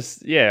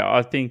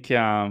 I think,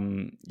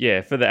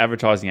 for the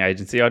advertising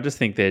agency, I just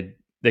think they're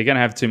going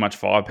to have too much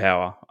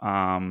firepower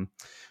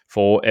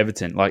for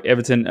Everton. Like,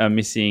 Everton are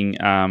missing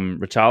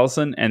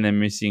Richarlison and they're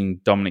missing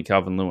Dominic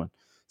Calvert-Lewin.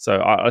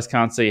 So I just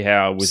can't see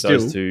how with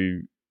those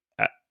two,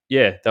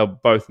 they'll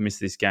both miss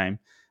this game.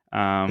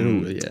 I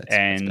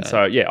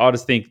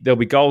just think there'll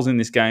be goals in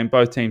this game.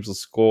 Both teams will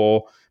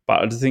score.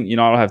 But I just think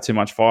United will have too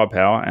much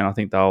firepower, and I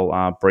think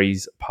they'll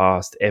breeze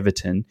past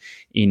Everton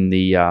in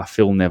the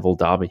Phil Neville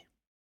derby.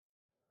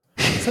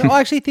 So I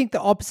actually think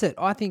the opposite.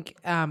 I think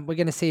we're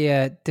going to see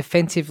a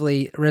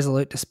defensively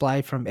resolute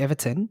display from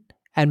Everton,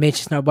 and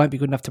Manchester United won't be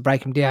good enough to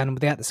break them down. And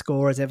without the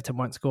scorers, Everton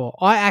won't score.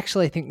 I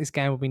actually think this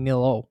game will be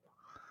 0-0.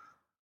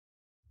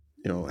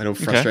 And it'll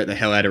frustrate the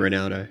hell out of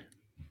Ronaldo.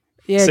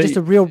 Yeah, just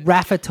a real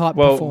Rafa type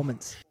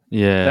performance.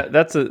 Yeah,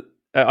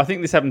 I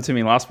think this happened to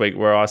me last week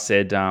where I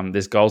said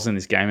there's goals in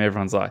this game.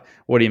 Everyone's like,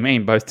 what do you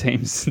mean? Both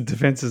teams'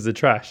 defenses are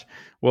trash.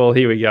 Well,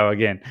 here we go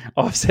again.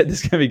 I've said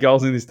there's going to be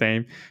goals in this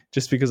team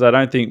just because I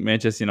don't think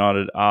Manchester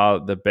United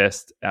are the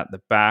best at the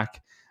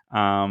back.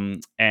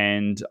 And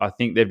I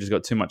think they've just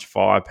got too much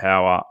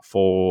firepower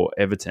for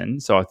Everton.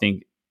 So I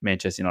think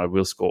Manchester United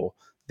will score.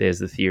 There's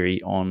the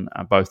theory on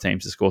both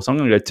teams to score. So I'm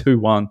going to go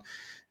 2-1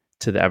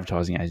 to the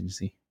advertising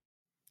agency.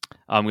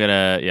 I'm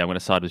gonna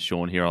side with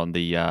Sean here on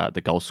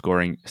the goal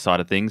scoring side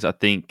of things. I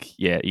think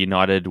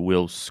United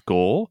will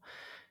score.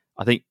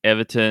 I think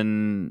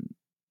Everton,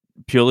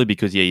 purely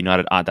because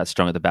United aren't that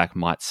strong at the back,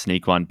 might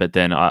sneak one. But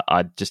then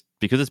I just,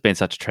 because it's been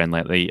such a trend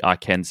lately, I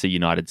can see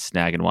United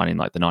snagging one in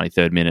like the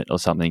 93rd minute or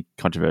something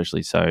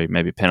controversially. So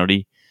maybe a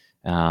penalty.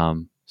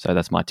 So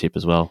that's my tip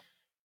as well.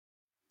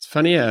 It's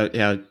funny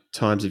how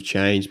times have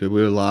changed, but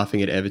we were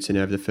laughing at Everton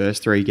over the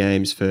first 3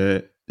 games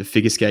for the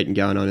figure skating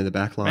going on in the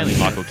back line. Mainly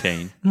Michael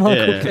Keane.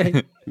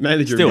 Keane.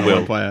 Mainly driven by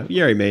one player.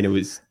 Yerry Mina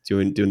was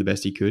doing the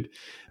best he could.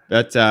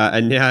 But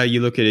and now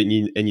you look at it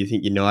and you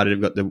think United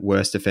have got the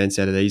worst defence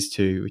out of these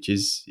two, which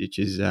is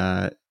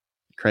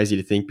crazy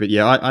to think. But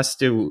I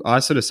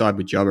sort of side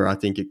with Jobber. I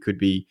think it could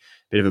be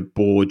a bit of a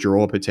bore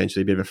draw,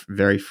 potentially a bit of a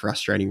very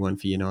frustrating one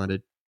for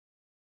United.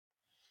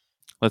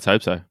 Let's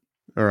hope so.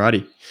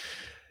 Alrighty.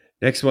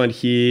 Next one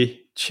here,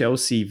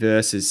 Chelsea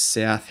versus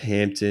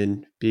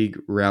Southampton. Big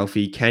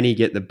Ralphie. Can he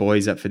get the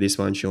boys up for this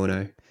one,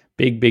 Shauno?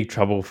 Big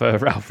trouble for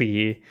Ralphie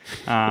here.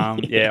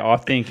 I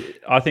think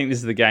this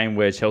is the game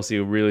where Chelsea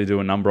will really do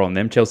a number on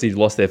them. Chelsea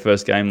lost their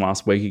first game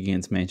last week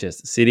against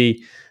Manchester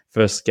City.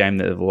 First game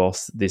that they've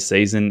lost this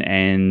season.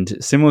 And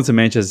similar to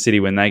Manchester City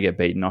when they get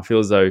beaten, I feel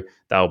as though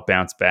they'll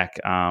bounce back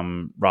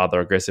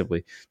rather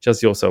aggressively.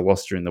 Chelsea also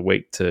lost during the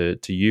week to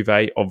Juve.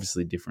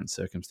 Obviously different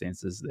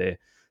circumstances there.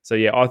 So,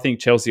 I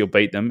think Chelsea will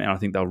beat them, and I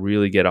think they'll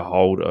really get a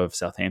hold of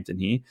Southampton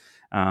here.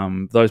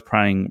 Those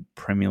playing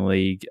Premier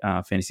League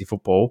fantasy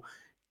football,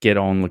 get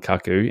on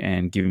Lukaku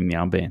and give him the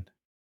armband.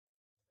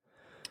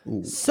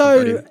 Ooh,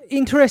 so,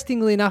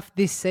 interestingly enough,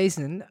 this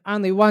season,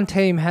 only one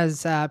team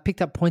has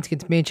picked up points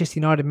against Manchester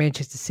United and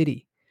Manchester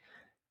City.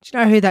 Do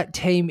you know who that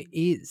team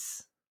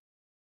is?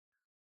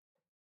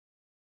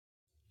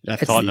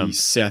 That's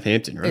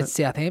Southampton, right? It's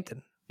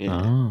Southampton. Yeah.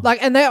 Oh.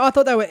 I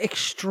thought they were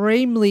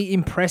extremely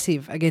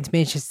impressive against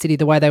Manchester City,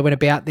 the way they went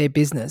about their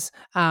business.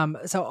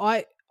 So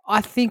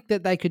I think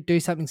that they could do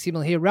something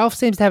similar here. Ralph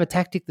seems to have a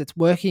tactic that's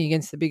working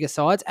against the bigger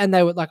sides, and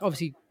they were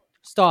obviously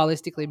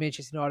stylistically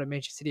Manchester United and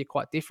Manchester City are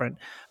quite different,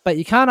 but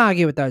you can't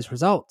argue with those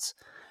results.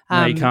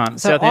 No, you can't.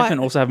 So Southampton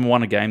also haven't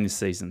won a game this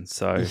season,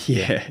 so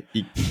yeah.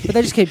 But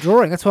they just keep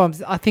drawing. That's why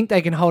I think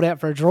they can hold out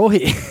for a draw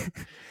here.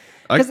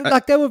 Because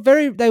they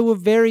were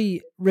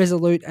very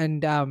resolute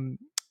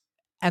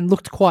and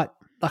looked quite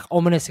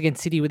ominous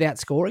against City without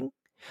scoring.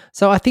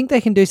 So I think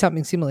they can do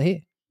something similar here.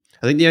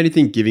 I think the only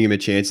thing giving them a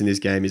chance in this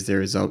game is their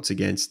results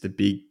against the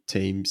big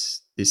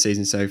teams this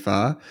season so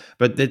far.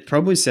 But the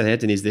problem with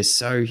Southampton is they're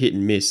so hit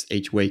and miss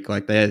each week.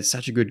 Like, they had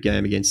such a good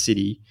game against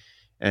City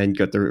and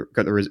got a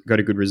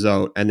good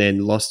result, and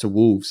then lost to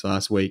Wolves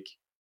last week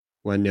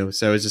 1-0.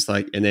 So it's just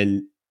and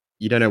then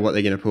you don't know what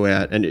they're going to pull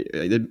out,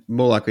 and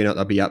more likely not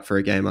they'll be up for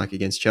a game like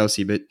against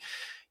Chelsea, but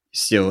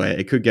still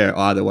it could go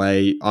either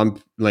way.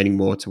 I'm leaning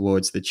more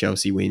towards the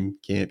Chelsea win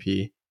camp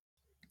here.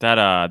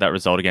 That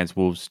result against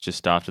Wolves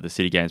just after the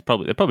City games,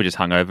 they're probably just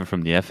hung over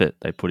from the effort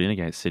they put in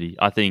against City.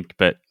 I think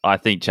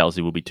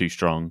Chelsea will be too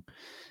strong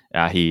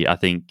here. I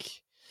think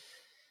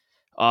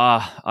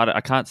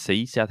I can't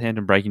see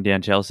Southampton breaking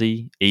down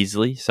Chelsea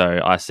easily, so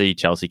I see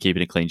Chelsea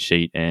keeping a clean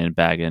sheet and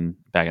bagging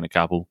a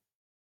couple.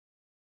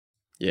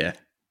 Yeah,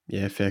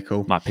 fair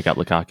call. Might pick up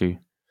Lukaku.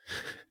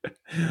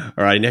 All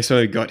right, next one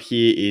we've got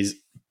here is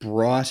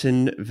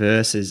Brighton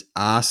versus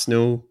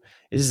Arsenal.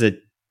 This is a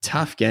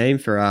tough game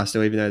for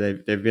Arsenal, even though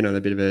they've been on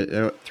a bit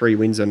of 3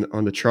 wins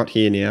on the trot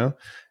here now.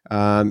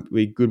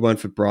 Good one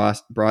for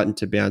Brighton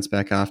to bounce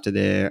back after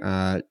their.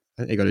 I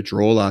think they got a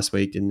draw last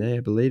week, didn't they? I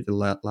believe the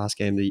last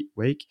game of the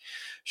week.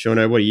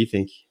 Shauno, what do you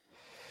think?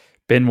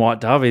 Ben White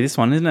Derby, this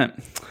one, isn't it?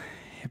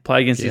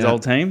 Play against his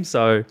old team,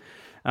 so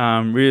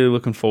really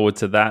looking forward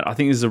to that. I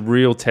think this is a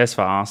real test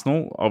for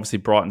Arsenal. Obviously,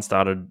 Brighton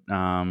started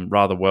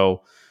rather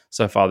well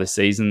so far this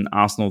season.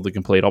 Arsenal, the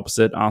complete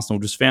opposite. Arsenal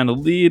just found a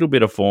little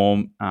bit of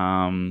form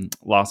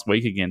last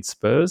week against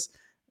Spurs.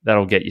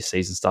 That'll get your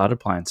season started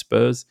playing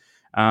Spurs.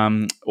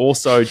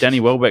 Also, Danny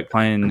Welbeck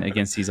playing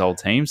against his old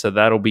team, so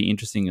that'll be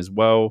interesting as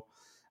well.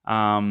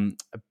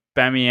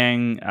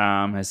 Aubameyang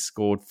has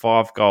scored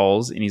 5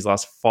 goals in his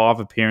last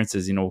 5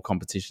 appearances in all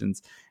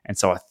competitions, and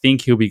so I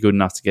think he'll be good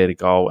enough to get a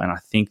goal, and I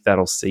think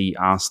that'll see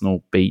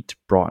Arsenal beat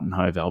Brighton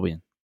Hove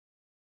Albion.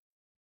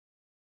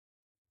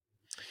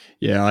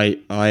 Yeah,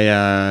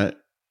 I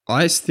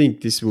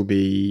think this will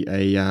be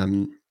a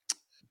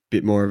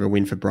bit more of a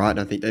win for Brighton.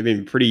 I think they've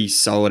been pretty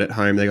solid at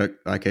home. They got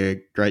like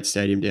a great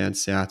stadium down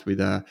south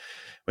with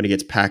when it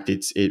gets packed,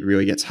 it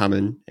really gets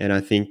humming, and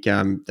I think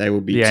they will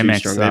be too Amex,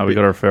 strong. We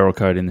got a referral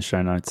code in the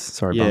show notes.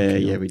 Sorry,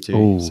 yeah, we do.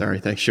 Ooh. Sorry,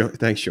 thanks,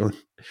 Sean.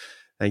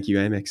 Thank you,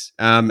 Amex.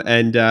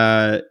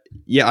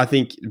 I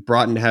think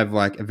Brighton have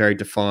like a very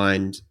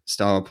defined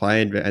style of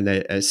play and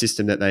a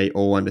system that they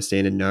all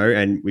understand and know.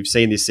 And we've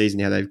seen this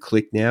season how they've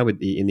clicked now in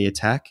the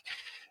attack,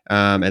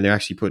 and they're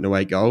actually putting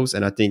away goals.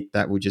 And I think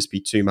that would just be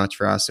too much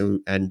for Arsenal.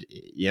 And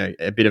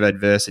a bit of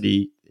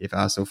adversity, if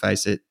Arsenal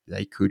face it,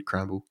 they could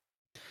crumble.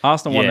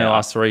 Arsenal won their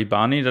last 3,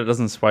 Barney. That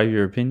doesn't sway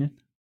your opinion.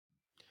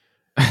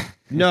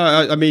 No,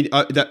 I mean,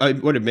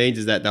 what it means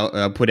is that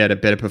they'll put out a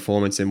better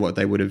performance than what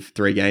they would have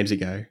 3 games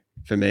ago.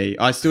 For me,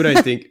 I still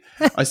don't think.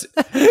 But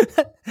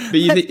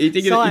you think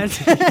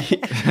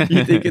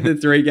of the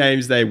 3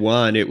 games they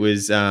won, it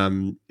was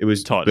Tottenham.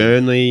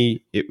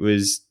 Burnley, it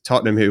was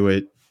Tottenham who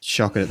were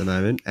shocking at the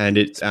moment, and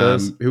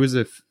who was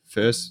the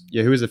first?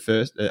 Yeah, who was the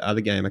first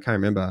other game? I can't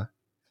remember.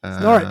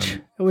 Norwich.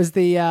 It was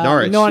the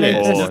Norwich.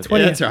 19th, 20th.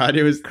 Yeah, that's right.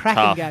 It was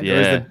cracking tough, game. Yeah, it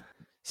was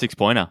the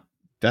 6-pointer.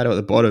 Battle at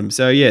the bottom.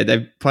 So yeah,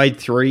 they've played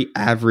 3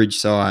 average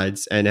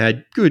sides and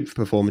had good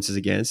performances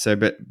against.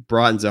 But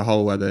Brighton's a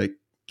whole other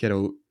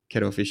kettle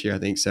of fish here, I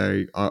think.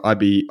 So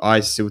I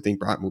still think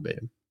Brighton will beat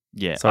them.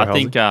 Yeah, Sorry, I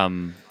think.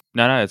 No,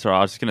 it's all right.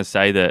 I was just going to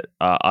say that.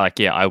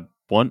 I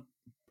want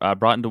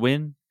Brighton to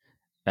win.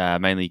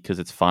 Mainly because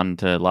it's fun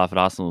to laugh at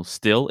Arsenal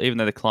still, even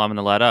though they're climbing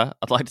the ladder.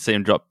 I'd like to see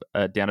them drop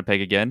down a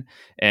peg again.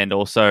 And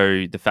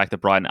also the fact that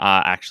Brighton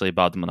are actually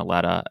above them on the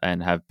ladder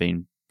and have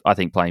been, I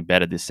think, playing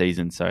better this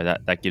season. So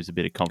that gives a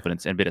bit of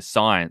confidence and a bit of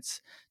science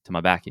to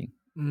my backing.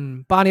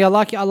 Barney, I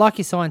like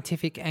your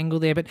scientific angle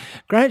there, but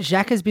Granit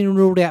Xhaka has been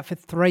ruled out for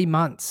 3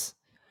 months.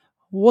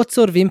 What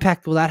sort of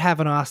impact will that have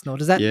on Arsenal?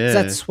 Does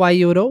that sway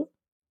you at all?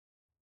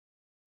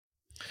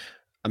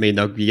 I mean,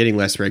 they'll be getting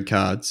less red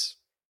cards.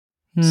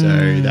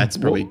 So that's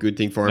probably a good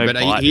thing for him. But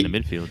in the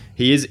midfield,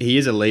 he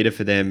is a leader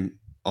for them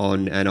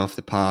on and off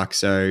the park,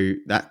 so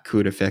that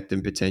could affect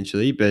them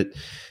potentially. But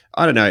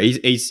I don't know.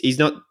 He's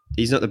not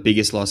the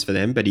biggest loss for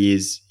them, but he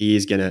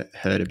is going to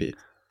hurt a bit,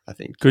 I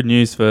think. Good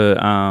news for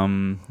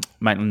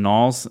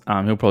Maitland-Niles.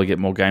 He'll probably get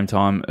more game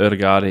time.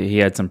 Ødegaard, he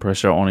had some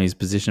pressure on his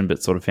position,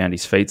 but sort of found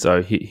his feet,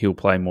 so he'll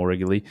play more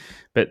regularly.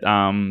 But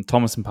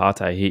Thomas and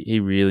Partey, he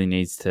really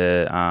needs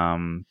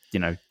to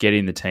get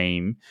in the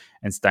team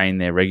and stay in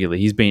there regularly.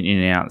 He's been in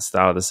and out at the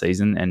start of the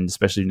season, and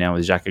especially now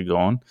with Xhaka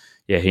gone,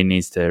 he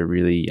needs to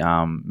really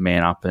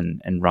man up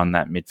and run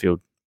that midfield.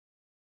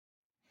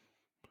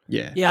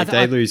 Yeah, if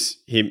they lose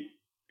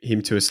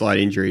him to a slight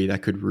injury,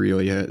 that could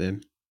really hurt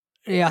them.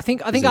 Yeah, I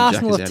think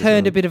Arsenal have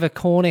turned a bit of a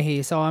corner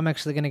here, so I'm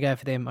actually going to go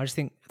for them. I just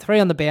think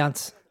 3 on the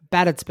bounce,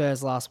 battered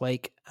Spurs last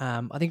week.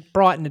 I think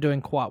Brighton are doing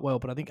quite well,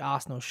 but I think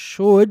Arsenal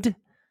should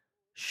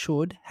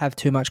have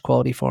too much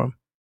quality for them.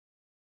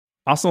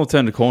 Arsenal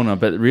turned a corner,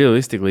 but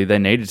realistically, they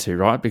needed to,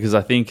 right? Because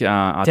I think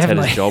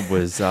Arteta's job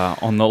was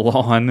on the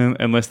line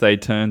unless they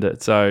turned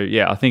it. So,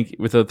 yeah, I think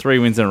with the 3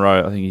 wins in a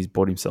row, I think he's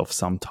bought himself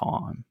some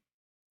time.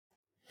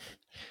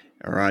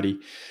 Alrighty.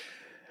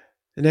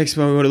 The next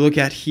one we want to look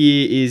at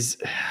here is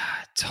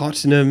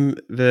Tottenham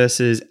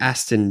versus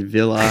Aston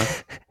Villa.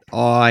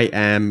 I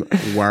am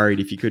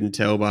worried, if you couldn't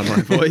tell by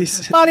my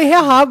voice. Barney,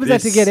 how hard was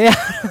that to get out?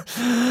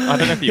 I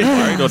don't know if you're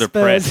worried or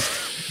depressed.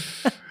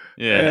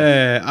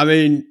 I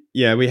mean,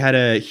 we had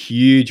a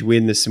huge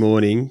win this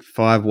morning,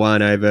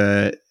 5-1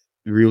 over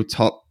real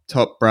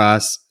top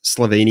brass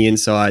Slovenian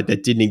side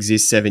that didn't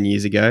exist 7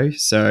 years ago.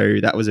 So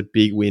that was a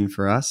big win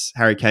for us.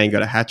 Harry Kane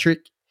got a hat-trick.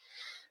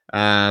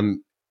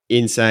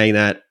 In saying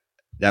that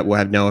will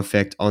have no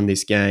effect on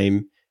this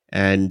game.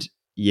 And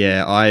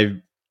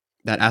that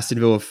Aston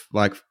Villa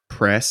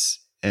press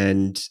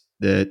and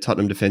the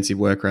Tottenham defensive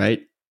work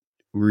rate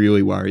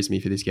really worries me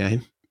for this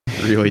game.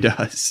 It really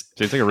does.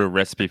 Seems like a real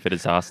recipe for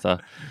disaster.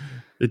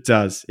 It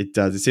does. It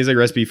seems like a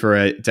recipe for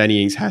a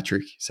Danny Ings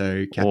hat-trick.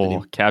 So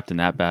captain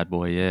that bad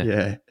boy,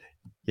 yeah.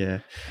 Yeah.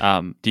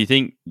 Do you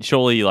think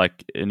surely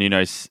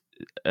Nuno's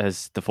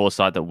has the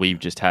foresight that we've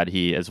just had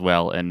here as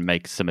well and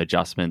make some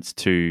adjustments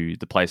to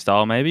the play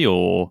style maybe,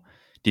 or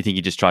do you think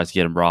he just tries to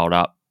get him riled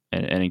up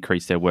and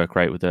increase their work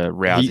rate with a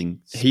rousing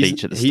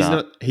speech at the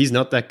start. He's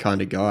not that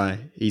kind of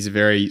guy. He's a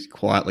very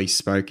quietly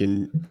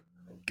spoken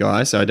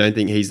guy, so I don't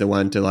think he's the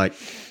one to like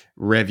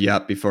rev you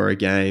up before a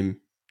game.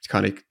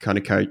 Kind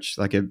of coach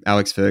like a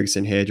Alex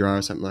Ferguson hairdryer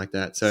or something like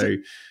that. So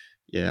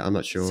yeah, I'm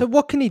not sure. So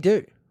what can he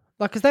do?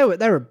 Like, because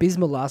they were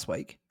abysmal last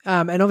week,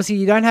 and obviously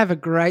you don't have a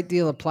great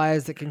deal of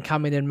players that can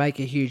come in and make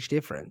a huge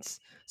difference.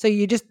 So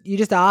you're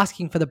just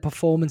asking for the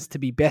performance to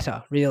be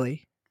better,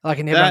 really. Like,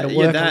 and everyone to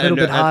work a little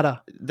bit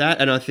harder.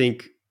 And I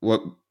think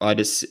what I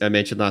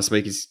mentioned last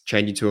week is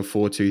changing to a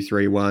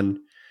 4-2-3-1.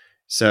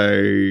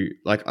 So,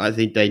 like, I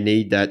think they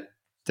need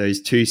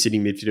those two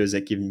sitting midfielders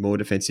that give more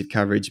defensive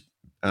coverage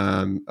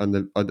on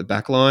the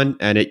back line,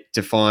 and it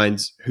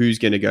defines who's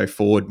going to go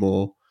forward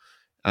more.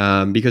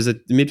 Because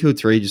the midfield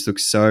three just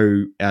looks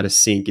so out of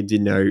sync and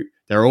didn't know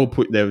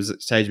there was a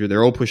stage where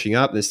they're all pushing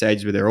up and a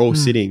stage where they're all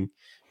sitting,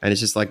 and it's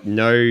just like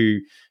no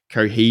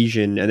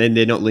cohesion, and then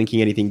they're not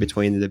linking anything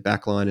between the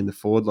back line and the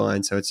forward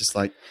line. So it's just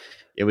like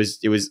it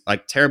was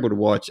like terrible to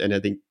watch, and I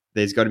think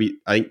there's got to be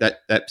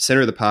that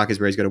center of the park is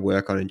where he's got to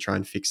work on and try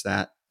and fix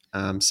that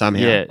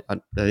somehow. Yeah. I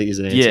think there's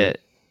an answer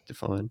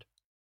defined.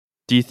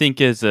 Do you think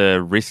there's a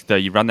risk though?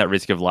 You run that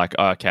risk of like,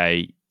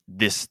 okay,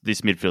 this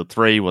midfield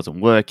three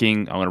wasn't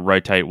working. I'm going to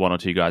rotate one or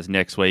two guys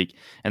next week,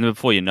 and then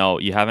before you know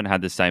it, you haven't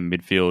had the same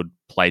midfield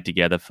play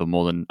together for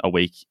more than a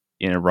week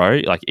in a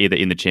row, like either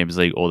in the Champions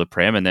League or the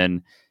Prem, and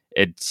then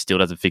it still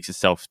doesn't fix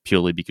itself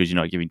purely because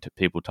you're not giving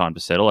people time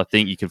to settle. I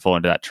think you can fall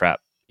into that trap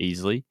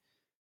easily.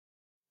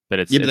 But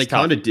it's they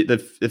kind of did.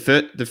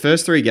 The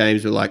first three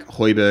games were like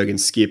Højbjerg and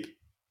Skip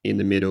in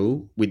the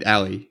middle with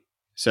Ali.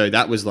 So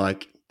that was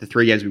like the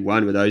three games we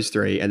won were those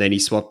three, and then he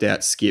swapped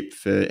out Skip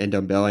for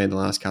Ndombele in the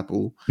last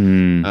couple.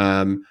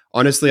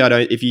 Honestly,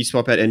 if you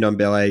swap out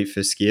Ndombele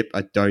for Skip,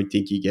 I don't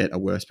think you get a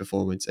worse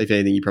performance. If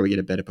anything, you probably get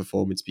a better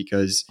performance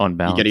because on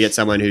balance, you're going to get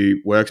someone who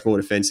works more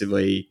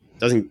defensively.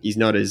 He's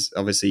not as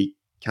obviously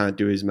can't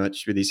do as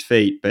much with his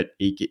feet, but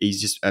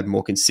he's just a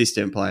more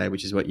consistent player,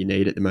 which is what you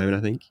need at the moment, I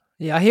think.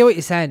 Yeah, I hear what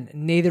you're saying.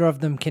 Neither of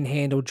them can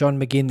handle John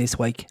McGinn this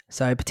week,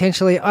 so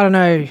potentially, I don't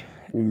know.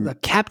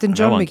 Captain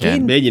John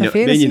McGinn.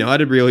 Man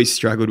United really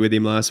struggled with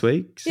him last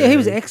week. So. Yeah, he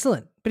was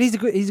excellent, but he's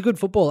a good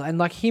footballer, and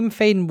like him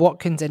feeding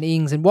Watkins and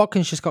Ings, and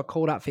Watkins just got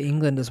called up for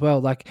England as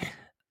well. Like,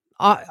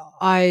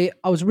 I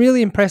was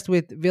really impressed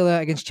with Villa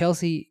against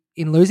Chelsea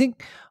in losing.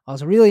 I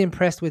was really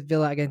impressed with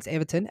Villa against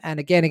Everton, and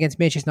again against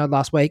Manchester United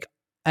last week.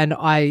 And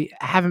I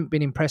haven't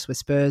been impressed with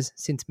Spurs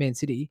since Man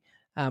City.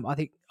 I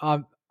think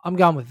I'm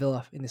going with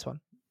Villa in this one.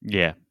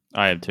 Yeah,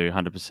 I am too,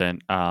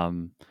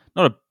 100%.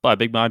 Not by a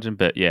big margin,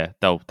 but yeah,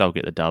 they'll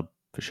get the dub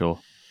for sure.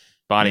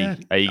 Barney,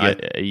 are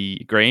you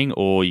agreeing,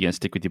 or are you going to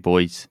stick with your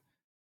boys?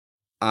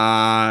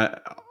 I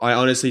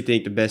honestly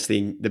think the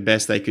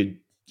best they could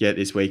get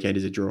this weekend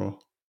is a draw.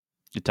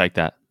 You take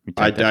that.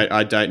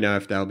 I don't know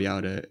if they'll be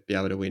able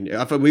to win.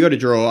 If we got a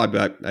draw, I'd be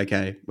like,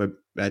 okay,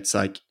 that's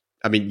like,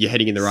 I mean, you're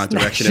heading in the right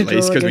direction at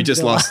least because we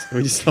just lost.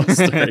 We just lost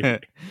 3.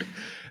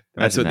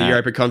 That's what the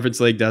Europa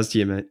Conference League does to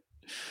you, mate.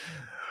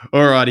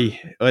 Alrighty,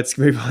 let's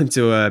move on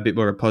to a bit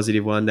more of a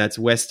positive one. That's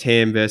West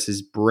Ham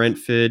versus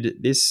Brentford.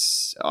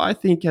 This, I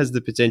think, has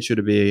the potential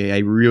to be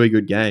a really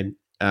good game.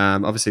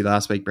 Obviously,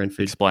 last week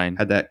Brentford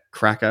had that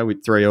cracker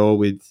with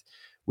 3-3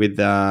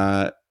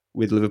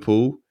 with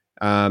Liverpool,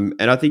 and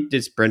I think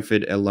just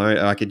Brentford alone,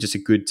 like, just a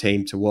good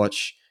team to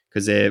watch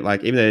because they're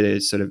like, even though they're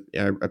sort of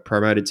a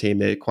promoted team,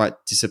 they're quite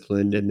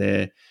disciplined and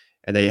they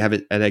have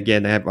it, and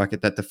again, they have like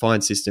that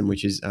defined system,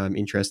 which is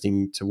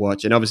interesting to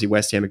watch. And obviously,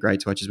 West Ham are great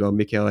to watch as well.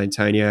 Mikel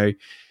Antonio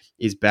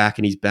is back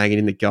and he's banging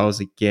in the goals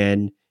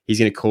again. He's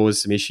going to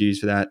cause some issues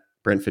for that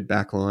Brentford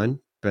backline.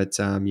 But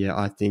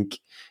I think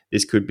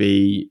this could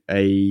be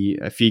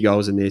a few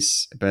goals in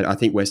this, but I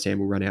think West Ham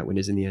will run out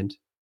winners in the end.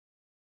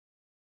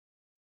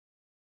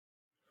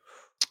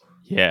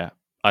 Yeah,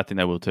 I think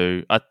they will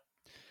too.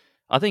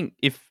 I think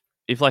if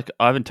like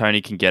Ivan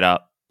Toney can get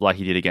up like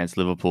he did against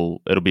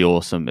Liverpool, it'll be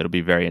awesome. It'll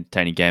be a very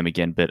entertaining game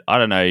again. But I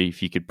don't know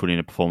if you could put in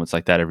a performance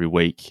like that every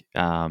week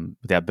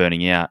without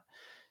burning out.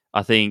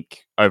 I think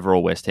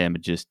overall West Ham are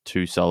just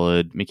too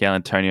solid. Mikel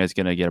Antonio is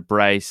going to get a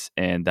brace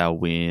and they'll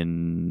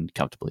win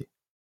comfortably.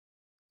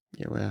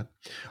 Yeah, wow.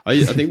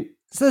 I think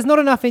so. There's not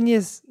enough in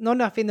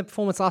the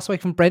performance last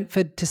week from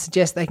Brentford to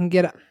suggest they can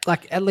get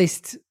like at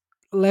least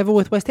level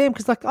with West Ham,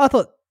 because like I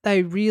thought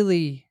they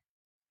really.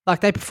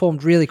 Like they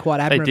performed really quite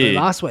admirably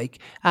last week,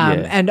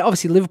 and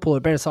obviously Liverpool are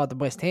a better side than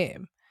West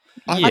Ham.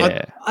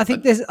 I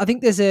think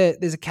there's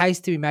a case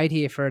to be made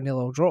here for a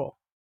 0-0 draw.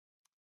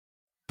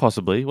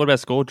 Possibly. What about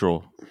score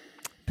draw?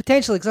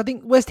 Potentially, because I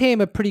think West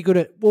Ham are pretty good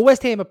at. Well,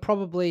 West Ham are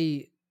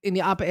probably in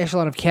the upper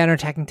echelon of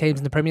counter-attacking teams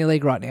in the Premier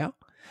League right now,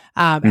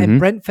 and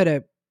Brentford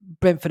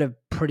are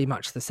pretty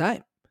much the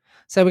same.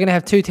 So we're going to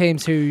have two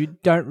teams who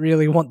don't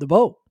really want the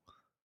ball.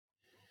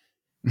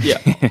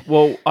 Yeah,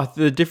 well,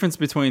 the difference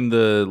between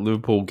the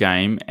Liverpool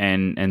game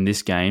and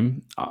this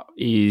game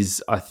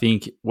is I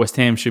think West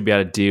Ham should be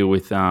able to deal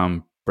with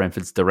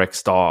Brentford's direct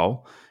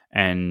style,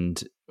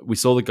 and we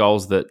saw the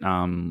goals that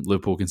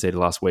Liverpool conceded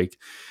last week.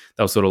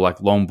 they were sort of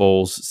like long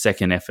balls,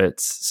 second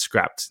efforts,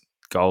 scrapped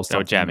goals. They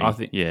were jamming.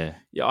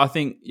 I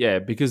think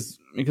because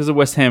of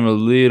West Ham a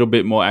little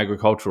bit more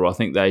agricultural, I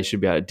think they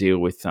should be able to deal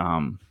with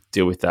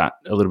that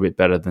a little bit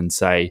better than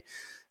say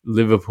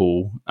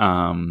Liverpool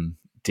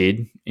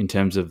did in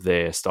terms of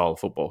their style of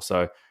football.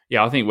 So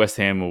yeah, I think West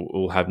Ham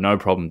will have no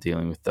problem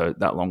dealing with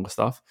that longer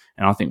stuff,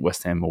 and I think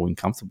West Ham will win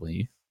comfortably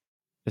here.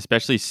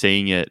 Especially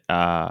seeing it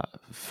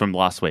from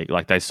last week.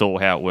 Like, they saw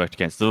how it worked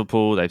against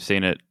Liverpool. They've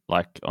seen it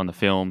like on the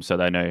film, so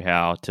they know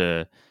how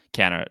to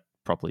counter it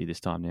properly this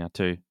time now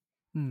too.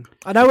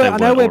 I know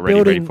we're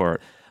building ready for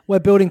it. We're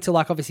building to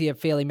like obviously a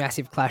fairly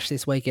massive clash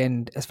this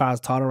weekend as far as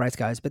title race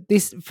goes. But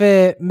this,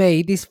 for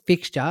me, this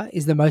fixture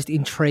is the most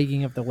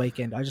intriguing of the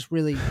weekend. I'm just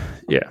really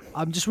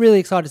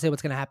excited to see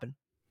what's going to happen.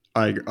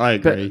 I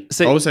agree.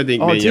 I also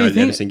think the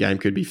Edison game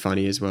could be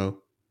funny as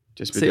well.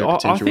 Just with the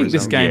potential I think result.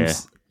 this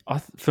game's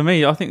for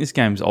me. I think this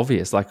game's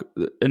obvious. Like,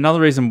 another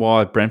reason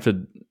why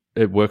Brentford,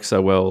 it worked so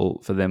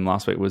well for them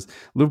last week was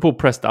Liverpool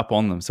pressed up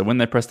on them. So when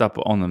they pressed up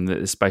on them,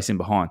 there's space in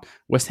behind.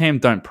 West Ham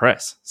don't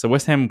press. So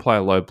West Ham will play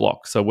a low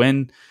block. So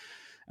when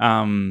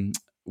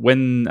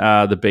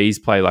the Bees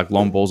play like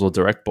long balls or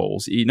direct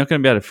balls, you're not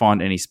going to be able to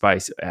find any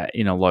space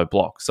in a low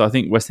block. So I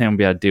think West Ham will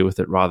be able to deal with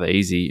it rather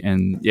easy.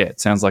 And yeah, it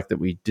sounds like that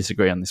we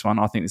disagree on this one.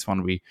 I think this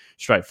one will be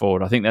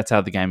straightforward. I think that's how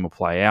the game will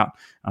play out.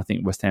 I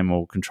think West Ham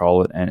will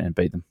control it and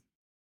beat them.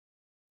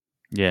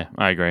 Yeah,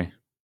 I agree.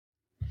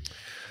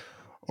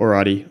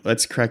 Alrighty,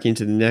 let's crack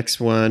into the next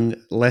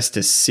one.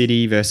 Leicester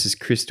City versus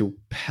Crystal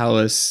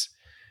Palace.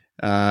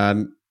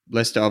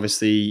 Leicester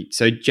obviously...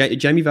 So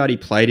Jamie Vardy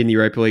played in the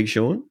Europa League,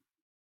 Sean?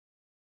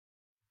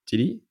 Did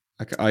he?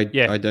 I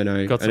don't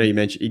know. I know you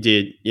mentioned he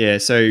did. Yeah,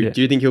 so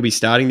do you think he'll be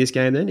starting this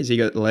game then? Has he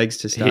got the legs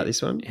to start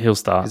this one? He'll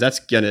start. Because that's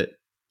going to...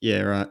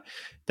 Yeah, right.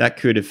 That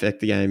could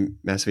affect the game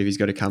massively if he's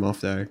got to come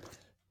off though.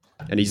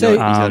 And he's not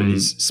at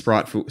his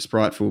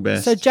spriteful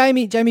best. So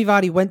Jamie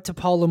Vardy went to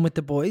Poland with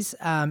the boys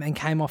and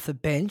came off the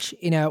bench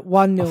in a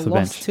 1-0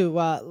 loss to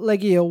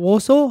Legia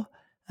Warsaw.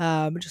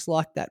 Just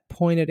like that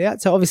pointed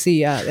out. So obviously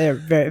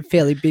they're a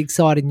fairly big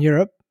side in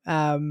Europe.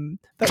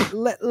 But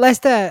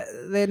Leicester,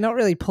 they're not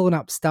really pulling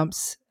up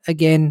stumps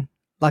again.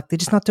 Like, they're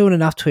just not doing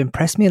enough to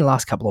impress me in the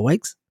last couple of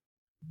weeks.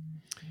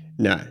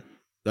 No.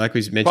 Like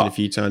we've mentioned a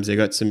few times, they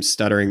got some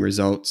stuttering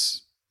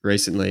results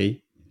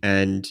recently,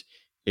 and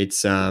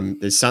it's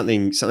there's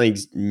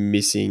something's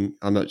missing.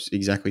 I'm not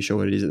exactly sure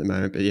what it is at the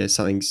moment, but yeah,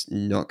 something's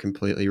not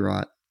completely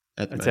right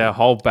at the moment. It's our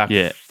whole back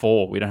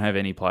four. We don't have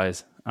any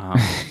players.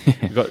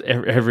 We've got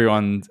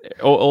everyone.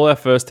 All our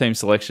first team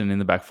selection in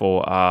the back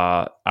four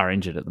are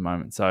injured at the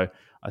moment. So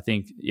I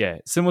think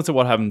similar to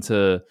what happened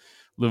to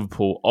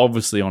Liverpool,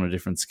 obviously on a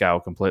different scale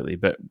completely.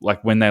 But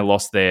like when they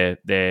lost their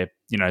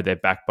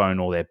backbone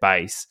or their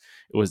base,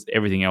 it was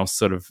everything else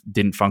sort of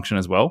didn't function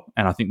as well.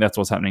 And I think that's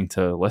what's happening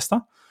to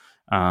Leicester.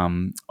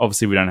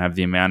 Obviously, we don't have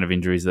the amount of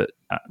injuries that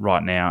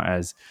right now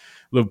as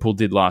Liverpool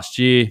did last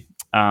year.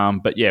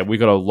 But yeah, we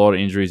got a lot of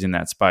injuries in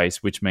that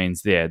space, which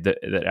means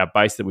that our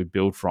base that we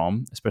build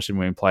from, especially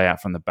when we play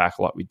out from the back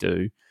like we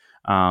do,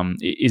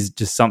 is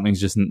just something's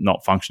just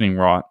not functioning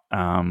right.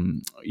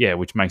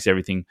 Which makes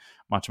everything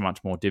much,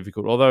 much more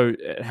difficult. Although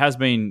it has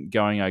been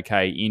going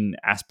okay in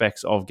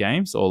aspects of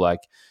games, or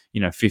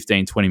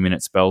 15,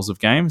 20-minute spells of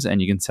games, and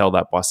you can tell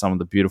that by some of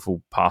the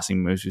beautiful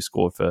passing moves we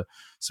scored for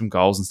some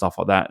goals and stuff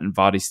like that. And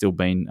Vardy's still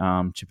been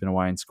chipping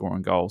away and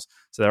scoring goals.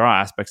 So there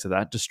are aspects of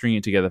that. Just stringing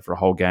it together for a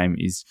whole game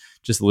is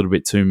just a little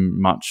bit too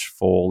much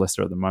for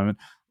Leicester at the moment.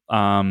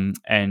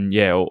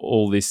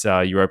 All this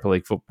Europa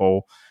League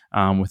football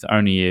with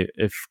only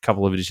a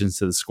couple of additions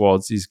to the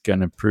squads is going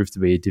to prove to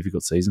be a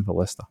difficult season for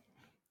Leicester.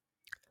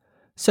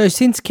 So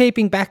since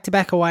keeping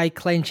back-to-back away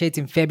clean sheets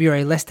in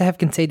February, Leicester have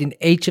conceded in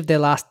each of their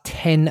last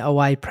 10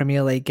 away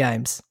Premier League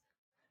games.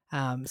 So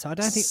I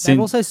don't think they've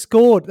also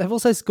scored. They've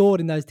also scored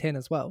in those 10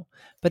 as well.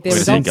 But their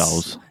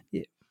results,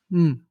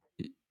 goals.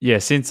 Yeah,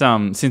 since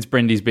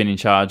Brendy's been in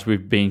charge,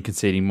 we've been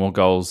conceding more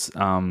goals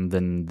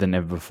than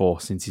ever before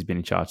since he's been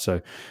in charge.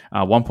 So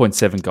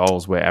 1.7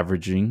 goals we're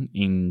averaging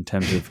in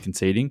terms of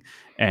conceding,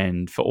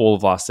 and for all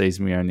of last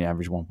season we only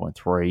averaged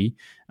 1.3,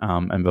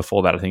 and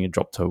before that I think it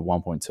dropped to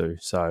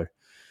 1.2. So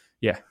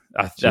yeah,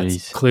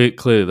 that's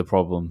clearly the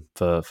problem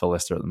for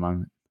Leicester at the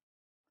moment.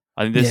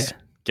 I think this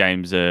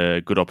game's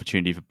a good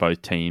opportunity for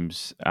both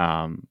teams.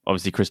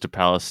 Obviously, Crystal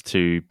Palace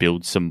to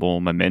build some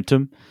more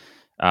momentum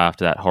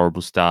after that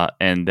horrible start,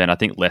 and then I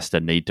think Leicester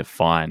need to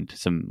find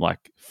some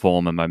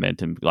form and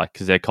momentum,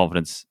 because their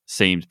confidence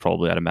seems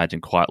probably, I'd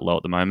imagine, quite low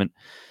at the moment.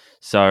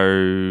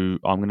 So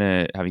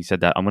having said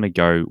that, I'm gonna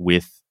go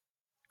with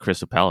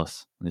Crystal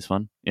Palace on this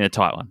one in a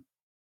tight one.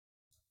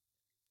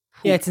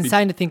 Yeah, it's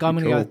insane to think I'm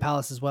going to go with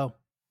Palace as well.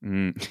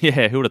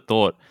 Yeah, who would have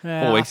thought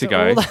 4 weeks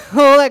ago?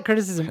 All that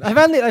criticism.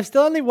 They've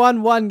still only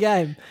won one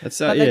game. That's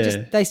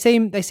they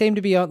seem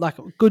to be on a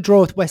good draw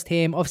with West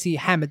Ham. Obviously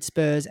hammered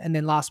Spurs, and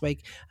then last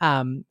week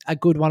a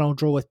good 1-1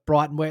 draw with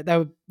Brighton, where they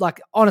were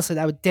honestly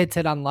they were dead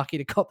set unlucky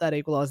to cop that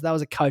equaliser. That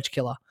was a coach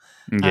killer.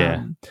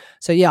 Yeah.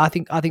 I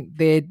think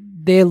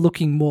they're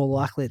looking more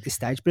likely at this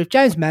stage. But if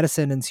James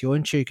Maddison and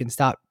Söyüncü can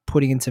start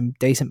putting in some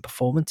decent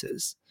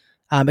performances,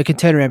 it can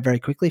turn around very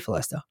quickly for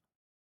Leicester.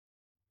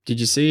 Did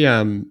you see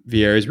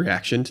Vieira's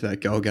reaction to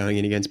that goal going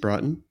in against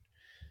Brighton?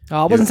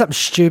 Oh, it wasn't something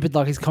stupid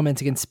like his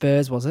comments against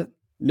Spurs, was it?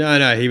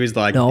 No, he was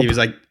like, Nope.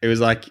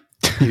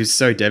 he was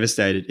so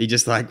devastated. He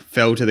just like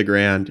fell to the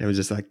ground and was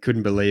just like,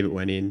 couldn't believe it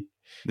went in.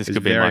 This It was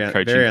could be my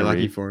coaching very career.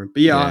 unlucky for him.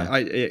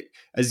 But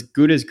as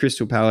good as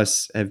Crystal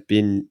Palace have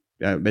been,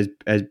 as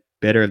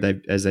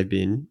better as they've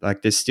been,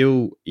 like there's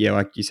still,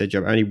 like you said,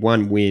 Job, only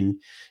one win.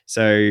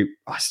 So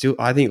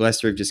I think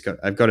Leicester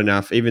have got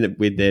enough, even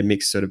with their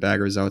mixed sort of bag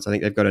of results. I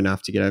think they've got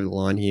enough to get over the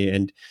line here,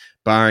 and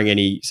barring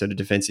any sort of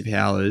defensive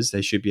howlers,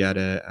 they should be able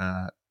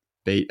to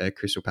beat a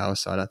Crystal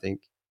Palace side, I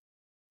think.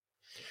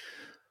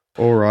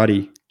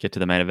 Alrighty. Get to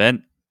the main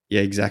event.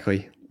 Yeah,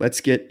 exactly.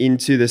 Let's get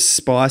into the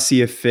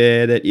spicy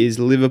affair that is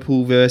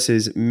Liverpool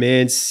versus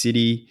Man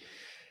City.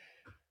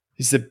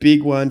 This is a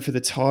big one for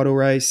the title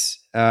race.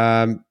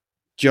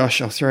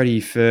 Josh, I'll throw to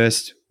you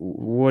first.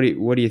 What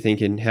are you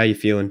thinking? How are you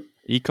feeling?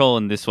 Are you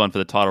calling this one for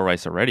the title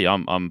race already?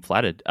 I'm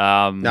flattered.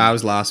 No, it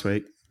was last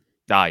week.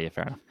 Yeah,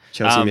 fair enough.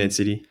 Chelsea, Man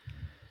City.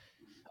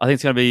 I think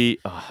it's going to be.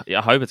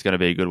 I hope it's going to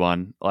be a good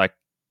one. Like,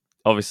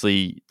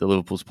 obviously, the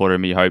Liverpool supporter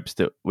in me hopes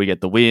that we get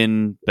the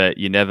win, but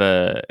you're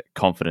never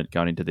confident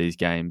going into these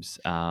games.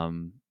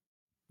 Not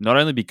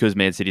only because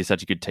Man City is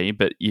such a good team,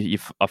 but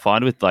I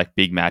find with like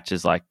big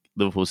matches like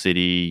Liverpool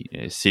City,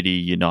 City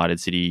United,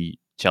 City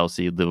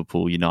Chelsea,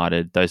 Liverpool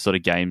United, those sort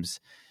of games.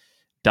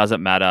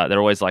 Doesn't matter. They're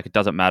always like, it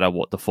doesn't matter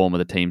what the form of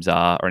the teams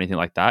are or anything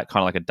like that.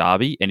 Kind of like a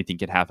derby. Anything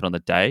can happen on the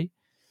day.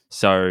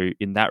 So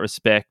in that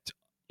respect,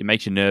 it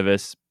makes you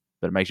nervous,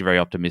 but it makes you very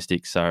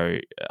optimistic. So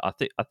I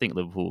think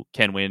Liverpool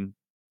can win.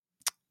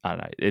 I don't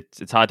know.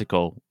 It's hard to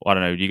call. I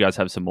don't know. Do you guys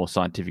have some more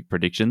scientific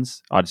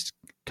predictions? I just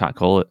can't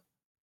call it.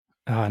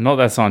 Not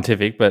that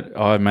scientific, but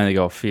I mainly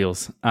go off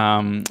feels.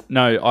 No,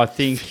 I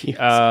think so.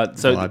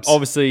 Vibes.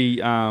 Obviously,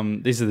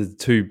 these are the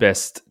two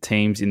best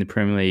teams in the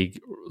Premier League,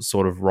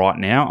 sort of right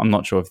now. I'm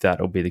not sure if that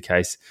will be the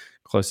case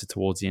closer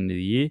towards the end of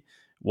the year.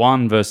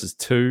 1 versus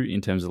 2 in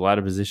terms of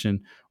ladder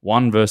position.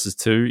 1 versus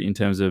 2 in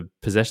terms of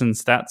possession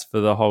stats for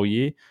the whole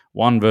year.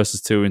 1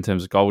 versus 2 in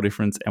terms of goal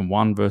difference, and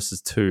 1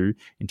 versus 2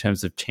 in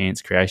terms of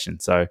chance creation.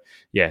 So,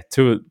 yeah,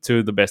 two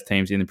of the best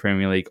teams in the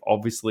Premier League,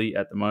 obviously,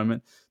 at the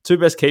moment. 2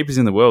 best keepers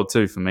in the world,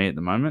 too, for me at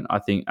the moment. I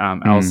think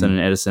Alisson and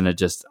Edison are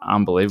just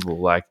unbelievable.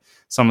 Like,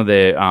 some of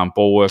their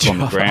ball work on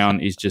the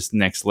ground is just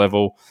next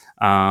level.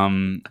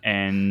 And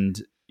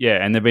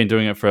they've been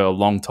doing it for a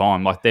long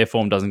time. Like, their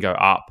form doesn't go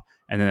up,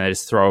 and then they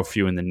just throw a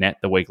few in the net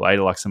the week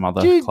later, like some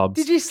other clubs.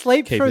 Did you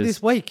sleep through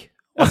this week?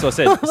 That's what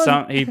I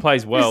said. He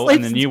plays well,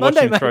 and then you watch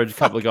Monday, him throw mate. a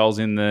couple of goals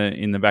in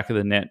the back of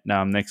the net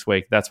next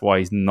week. That's why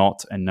he's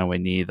not and nowhere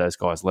near those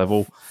guys'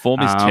 level.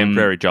 Form is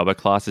temporary, jobber.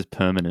 Class is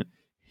permanent.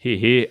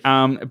 Here.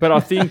 But I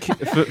think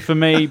for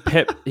me,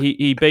 Pep,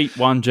 he beat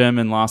one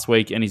German last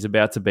week, and he's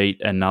about to beat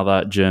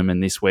another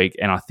German this week.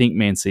 And I think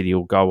Man City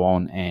will go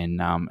on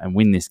and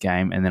win this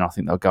game, and then I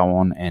think they'll go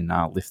on and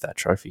lift that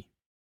trophy.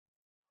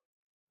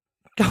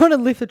 Go on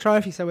and lift the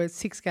trophy. So we're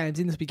 6 games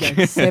in. This will be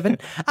game 7.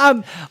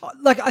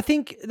 I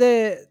think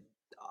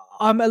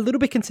I'm a little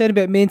bit concerned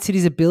about Man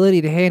City's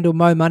ability to handle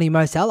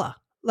Mo Salah.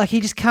 Like,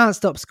 he just can't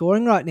stop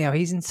scoring right now.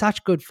 He's in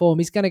such good form.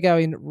 He's going to go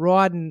in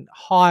riding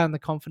high on the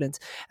confidence.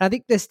 And I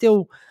think there's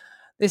still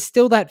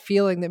that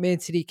feeling that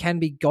Man City can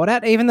be got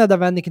at, even though they've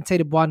only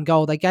conceded 1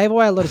 goal. They gave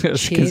away a lot of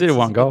chances. Conceded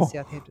 1 goal.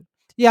 Southampton.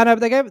 Yeah, no,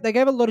 but they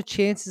gave a lot of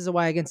chances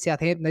away against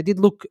Southampton. They did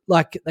look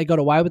like they got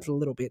away with it a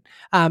little bit.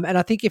 And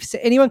I think if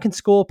anyone can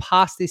score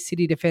past this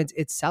City defense,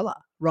 it's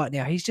Salah right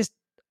now. He's just,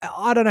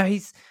 I don't know,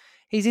 he's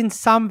in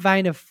some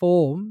vein of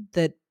form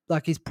that,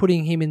 like, is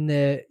putting him in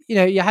the,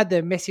 you had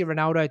the Messi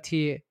Ronaldo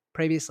tier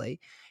previously.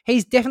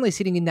 He's definitely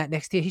sitting in that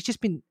next tier. He's just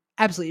been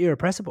absolutely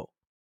irrepressible.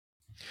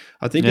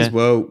 I think as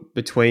well,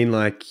 between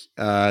like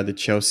the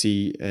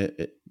Chelsea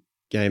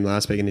game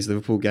last week and this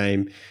Liverpool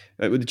game,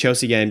 with the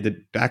Chelsea game, the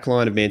back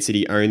line of Man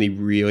City only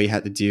really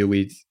had to deal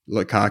with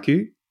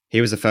Lukaku. He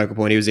was the focal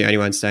point. He was the only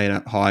one staying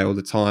up high all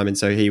the time. And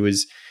so it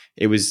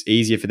was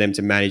easier for them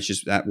to manage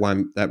just that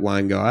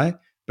one guy.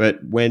 But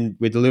with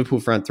the Liverpool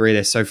front three,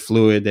 they're so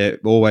fluid. They're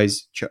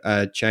always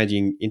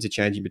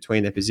interchanging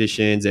between their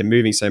positions. They're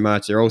moving so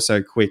much. They're all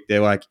so quick.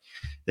 They're going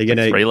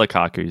to 3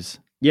 Lukakus.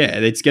 Yeah,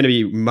 it's going to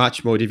be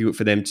much more difficult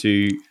for them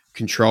to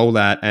control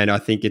that, and I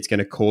think it's going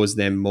to cause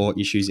them more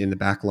issues in the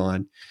back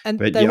line.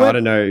 But I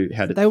don't know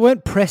how to. They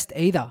weren't pressed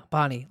either,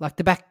 Barney. Like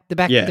the back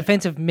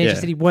defensive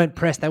Manchester City weren't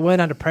pressed. They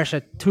weren't under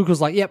pressure. Tuchel's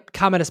like, "Yep,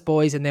 come at us,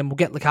 boys," and then we'll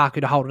get Lukaku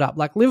to hold it up.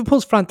 Like,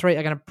 Liverpool's front three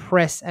are going to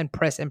press and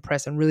press and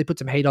press and really put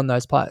some heat on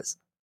those players.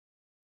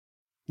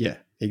 Yeah,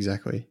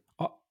 exactly.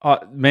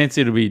 Man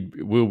City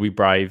will be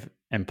brave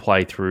and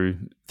play through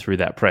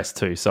that press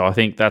too. So I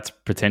think that's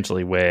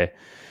potentially where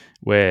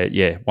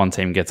one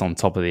team gets on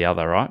top of the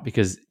other, right?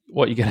 Because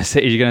what you're going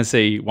to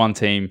see is one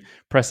team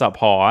press up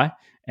high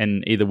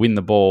and either win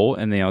the ball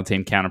and the other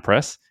team counter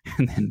press,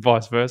 and then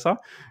vice versa.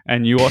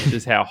 And you watch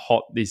just how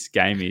hot this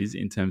game is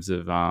in terms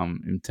of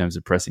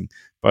pressing,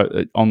 but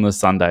on the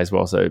Sunday as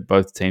well. So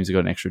both teams have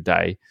got an extra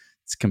day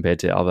compared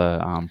to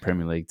other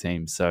Premier League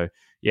teams. So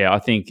yeah, I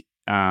think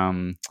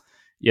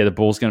the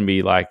ball's going to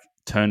be like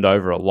turned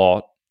over a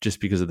lot just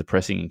because of the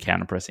pressing and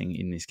counter pressing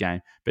in this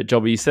game. But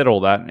Jobby, you said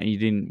all that and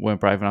you weren't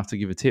brave enough to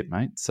give a tip,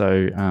 mate.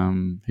 So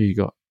who you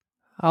got?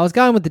 I was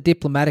going with the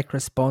diplomatic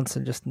response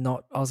and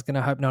I was going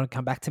to hope no one would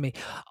come back to me.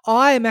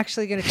 I am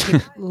actually going to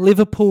tip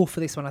Liverpool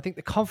for this one. I think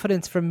the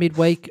confidence from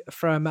midweek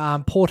from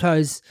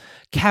Porto's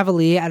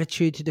cavalier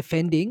attitude to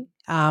defending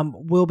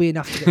will be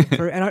enough to get them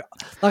through. And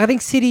I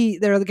think City,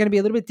 they're going to be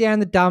a little bit down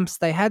the dumps.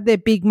 They had their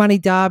big money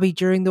derby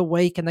during the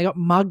week and they got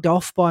mugged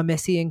off by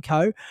Messi and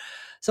co.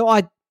 So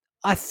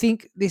I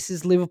think this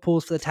is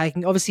Liverpool's for the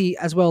taking. Obviously,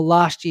 as well,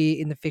 last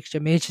year in the fixture,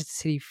 Manchester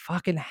City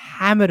fucking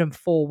hammered them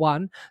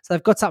 4-1. So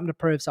they've got something to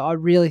prove. So I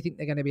really think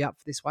they're going to be up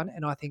for this one.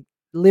 And I think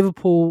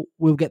Liverpool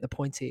will get the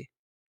points here.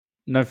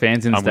 No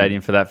fans in the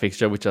stadium for that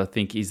fixture, which I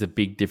think is a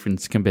big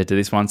difference compared to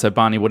this one. So,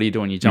 Barney, what are you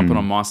doing? You jumping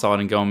on my side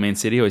and going Man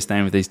City, or are you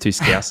staying with these two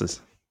Scousers?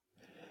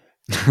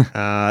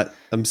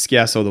 I'm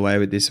Scouse all the way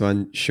with this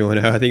one, Sean.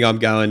 I think I'm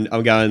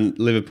going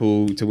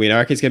Liverpool to win. I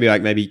reckon it's going to be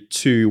like maybe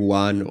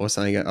 2-1 or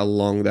something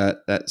along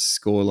that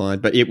score line,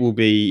 but it will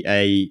be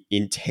a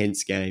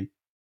intense game.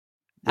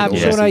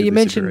 Sean, you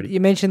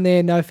mentioned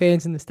there no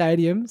fans in the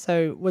stadium.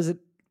 So was it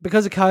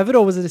because of COVID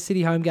or was it a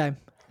City home game?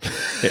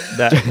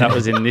 that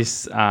was in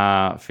this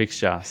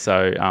fixture.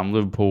 So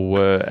Liverpool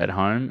were at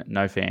home,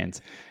 no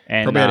fans.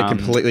 And probably had a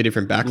completely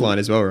different backline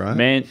as well,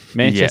 right?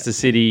 Manchester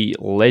City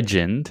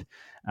legend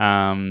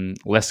Julian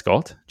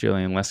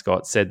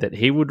Lescott said that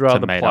he would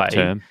rather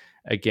play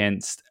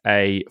against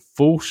a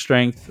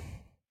full-strength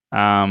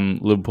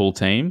Liverpool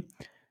team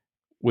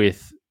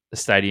with the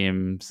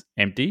stadiums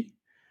empty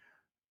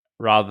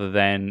rather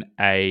than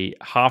a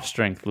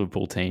half-strength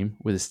Liverpool team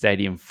with a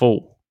stadium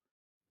full.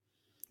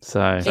 So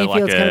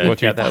Anfield's going to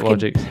be that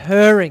logic.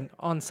 Purring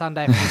on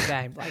Sunday for the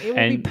game. Like, it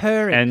will be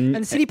purring.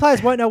 And City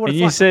players won't know what it's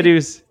like. And you said he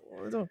was...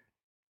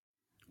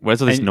 Where's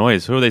all this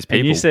noise? Who are these people?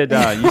 And you said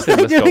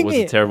Lescott was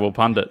a terrible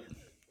pundit.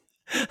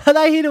 Are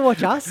they here to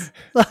watch us?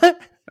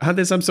 Aren't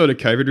there some sort of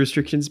COVID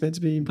restrictions meant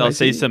to be in place?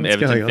 They'll see some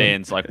Everton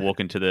fans like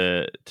walking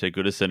to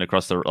Goodison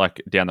across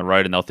down the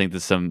road, and they'll think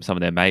there's some of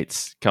their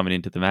mates coming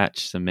into the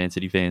match, some Man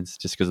City fans,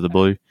 just because of the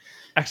blue.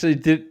 Actually,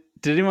 did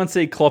anyone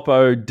see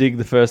Kloppo dig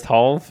the first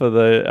hole for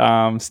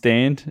the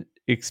stand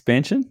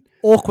expansion?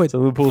 Awkward. So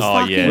Liverpool's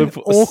awkward.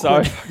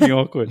 So fucking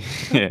awkward.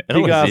 Yeah,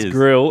 big ass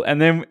grill,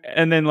 and then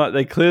like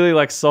they clearly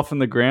like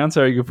softened the ground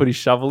so he could put his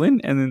shovel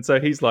in, and then so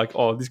he's like,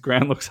 oh, this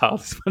ground looks hard.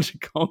 There's a bunch of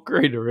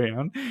concrete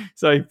around,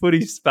 so he put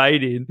his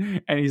spade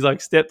in, and he's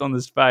like stepped on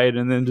the spade,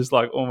 and then just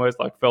like almost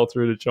like fell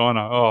through to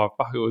China. Oh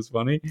fuck, it was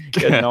funny.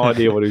 He had no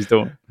idea what he was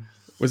doing.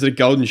 Was it a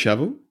golden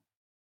shovel?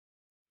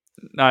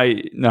 No.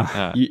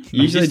 You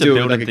usually do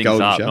it with like a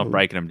golden up, shovel, not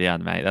breaking them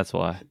down, mate. That's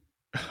why.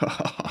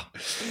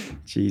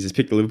 Jesus,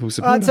 pick the Liverpool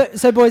supporter. All right,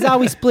 so boys, are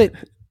we split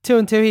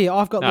 2-2 here?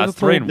 I've got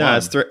Liverpool. It's 3-1. No,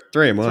 it's 3-1.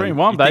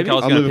 3-1, baby. I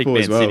was going to pick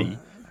Man well. City.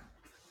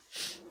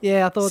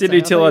 Yeah, I thought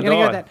City till I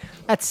die.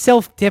 That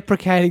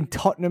self-deprecating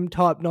Tottenham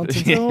type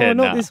nonsense.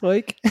 Not this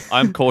week.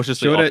 I'm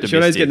cautiously optimistic.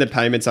 Shorto's getting the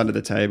payments under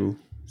the table,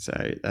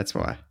 so that's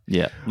why.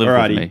 Yeah,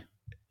 Liverpool for me.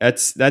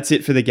 That's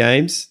it for the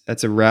games.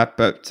 That's a wrap.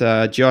 But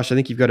Josh, I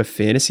think you've got a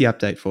fantasy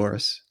update for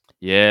us.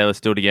 Yeah, let's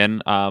do it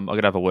again. I'm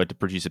going to have a word to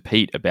producer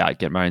Pete about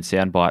getting my own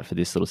soundbite for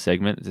this little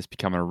segment. It's just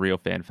becoming a real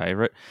fan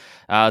favourite.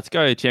 Let's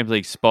go Champions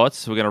League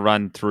spots. We're going to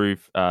run through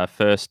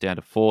first down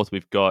to fourth.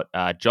 We've got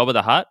Jobba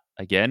the Hutt,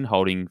 again,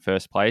 holding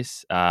first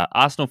place.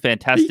 Arsenal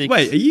Fantastic.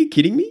 Wait, are you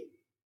kidding me?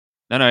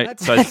 No.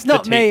 That's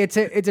not me. It's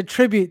a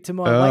tribute to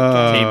my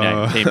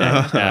team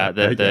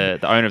name. The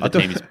owner of the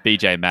team is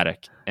BJ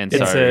Maddock. And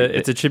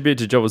it's a tribute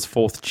to Jobba's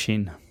fourth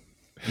chin.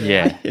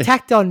 Yeah.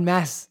 Tacked on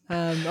mass.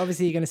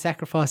 Obviously, you're going to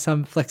sacrifice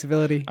some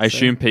flexibility. I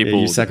assume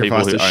you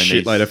sacrificed a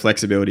shitload of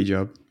flexibility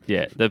job.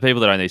 Yeah, the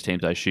people that own these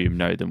teams, I assume,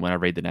 know them when I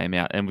read the name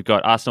out. And we've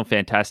got Arsenal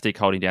Fantastic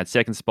holding down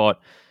second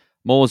spot.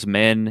 Moore's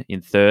Men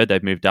in third.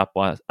 They've moved up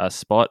by a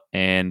spot,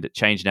 and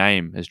Change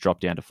Name has dropped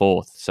down to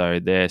fourth.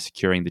 So they're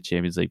securing the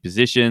Champions League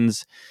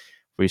positions.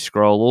 We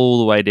scroll all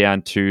the way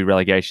down to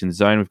relegation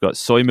zone. We've got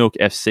Soy Milk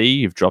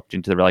FC, who've dropped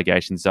into the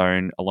relegation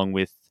zone, along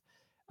with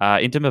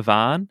Inter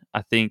Milan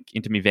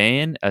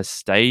has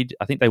stayed.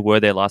 I think they were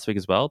there last week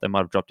as well. They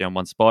might have dropped down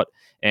one spot.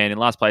 And in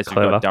last place, we've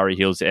got Durry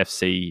Hills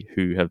FC,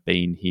 who have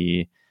been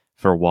here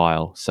for a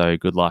while. So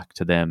good luck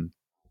to them.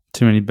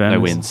 Too many banners.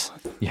 No wins.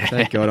 Yeah.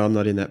 Thank God I'm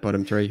not in that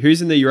bottom three.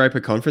 Who's in the Europa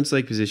Conference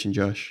League position,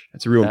 Josh?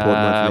 That's a real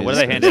important one for me. What do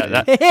they hand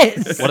out?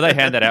 What do they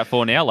hand that out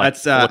for now? Like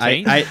that's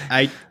 14?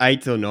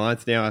 8th or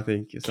 9th now, I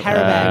think.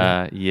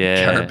 Carabag.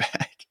 Yeah.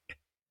 Carabag.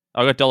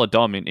 I got Dollar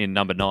Dom in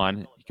number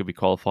 9. He could be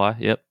qualifier.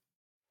 Yep.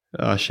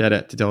 Oh, shout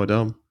out to Dollar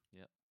Dom.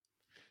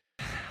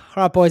 All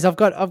right, boys. I've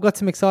got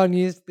some exciting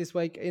news this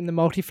week in the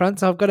multi front.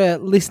 So I've got a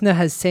listener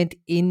has sent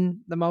in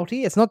the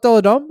multi. It's not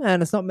Dollar Dom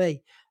and it's not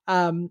me,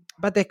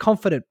 but they're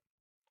confident.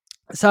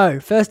 So,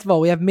 first of all,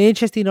 we have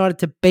Manchester United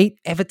to beat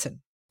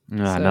Everton.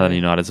 Another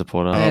United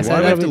supporter. Yeah, so why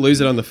do we have to that'll lose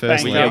it on the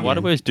first Yeah, leg? why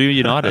do we always do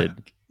United?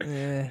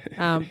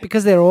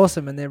 Because they're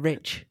awesome and they're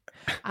rich.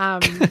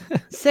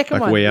 Second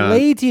Like one, we are.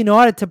 Leeds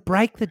United to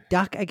break the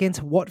duck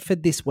against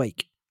Watford this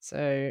week.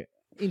 So,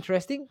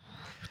 interesting.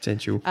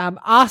 Potential.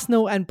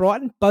 Arsenal and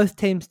Brighton, both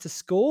teams to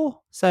score.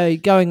 So,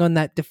 going on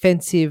that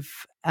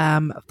defensive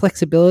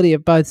flexibility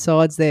of both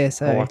sides there.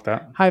 So, I like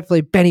that.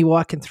 hopefully Benny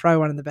White can throw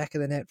one in the back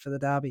of the net for the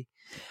derby.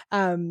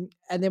 And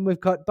then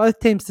we've got both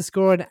teams to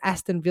score in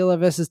Aston Villa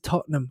versus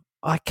Tottenham.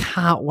 I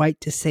can't wait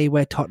to see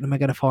where Tottenham are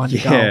going to find a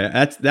goal.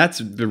 Yeah, that's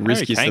the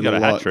riskiest Kane of got the a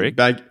lot. hat-trick.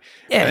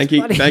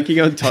 Banking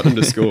on Tottenham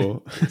to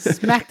score.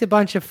 Smacked a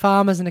bunch of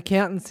farmers and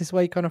accountants this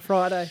week on a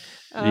Friday.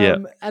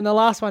 And the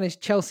last one is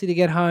Chelsea to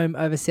get home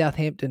over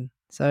Southampton.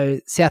 So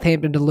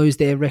Southampton to lose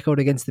their record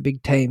against the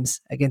big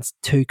teams, against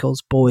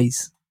Tuchel's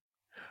boys.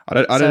 I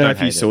don't know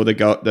if you saw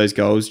those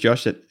goals,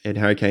 Josh, at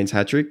Harry Kane's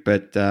hat-trick,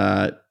 but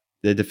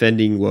the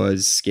defending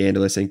was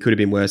scandalous and could have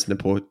been worse than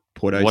the Porto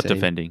What team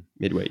defending?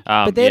 midweek.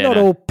 But they're not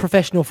all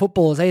professional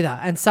footballers either,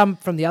 and some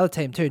from the other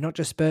team too, not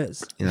just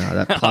Spurs.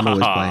 That Plummer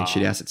was playing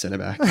shit house at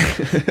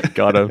centre-back.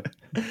 Got him.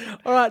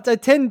 All right, so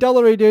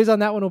 $10 dues on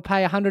that one will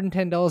pay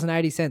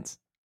 $110.80.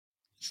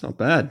 It's not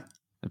bad.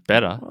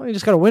 Better. Well, you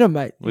just got to win them,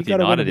 mate. With You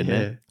gotta United win in 'em.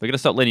 Yeah. there. We're going to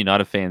stop letting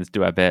United fans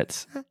do our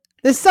bets.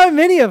 There's so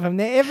many of them.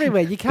 They're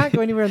everywhere. You can't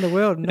go anywhere in the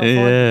world and not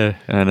find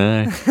I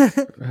know.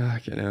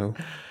 Fucking hell.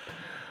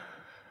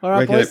 All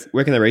right, boys.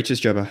 Where can they reach us,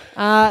 Jobber?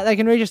 They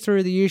can reach us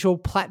through the usual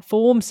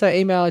platforms. So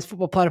email is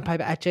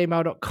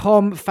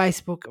footballplateonpaper@gmail.com,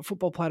 Facebook,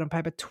 Football Plate on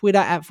Paper, Twitter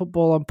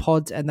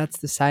 @FootballOnPods, and that's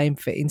the same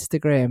for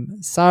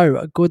Instagram.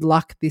 So good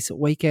luck this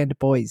weekend,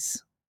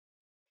 boys.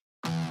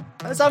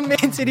 Some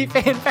Man City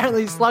fan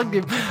apparently slugged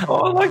him. Oh,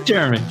 I like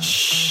Jeremy.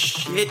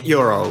 Shit,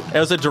 you're old. It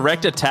was a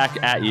direct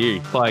attack at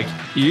you. Like,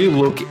 you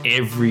look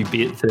every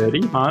bit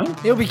 30, huh?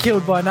 He'll be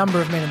killed by a number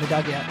of men in the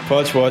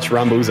dugout. Watch,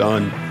 rumbles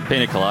on.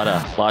 Pina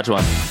colada. Large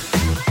one.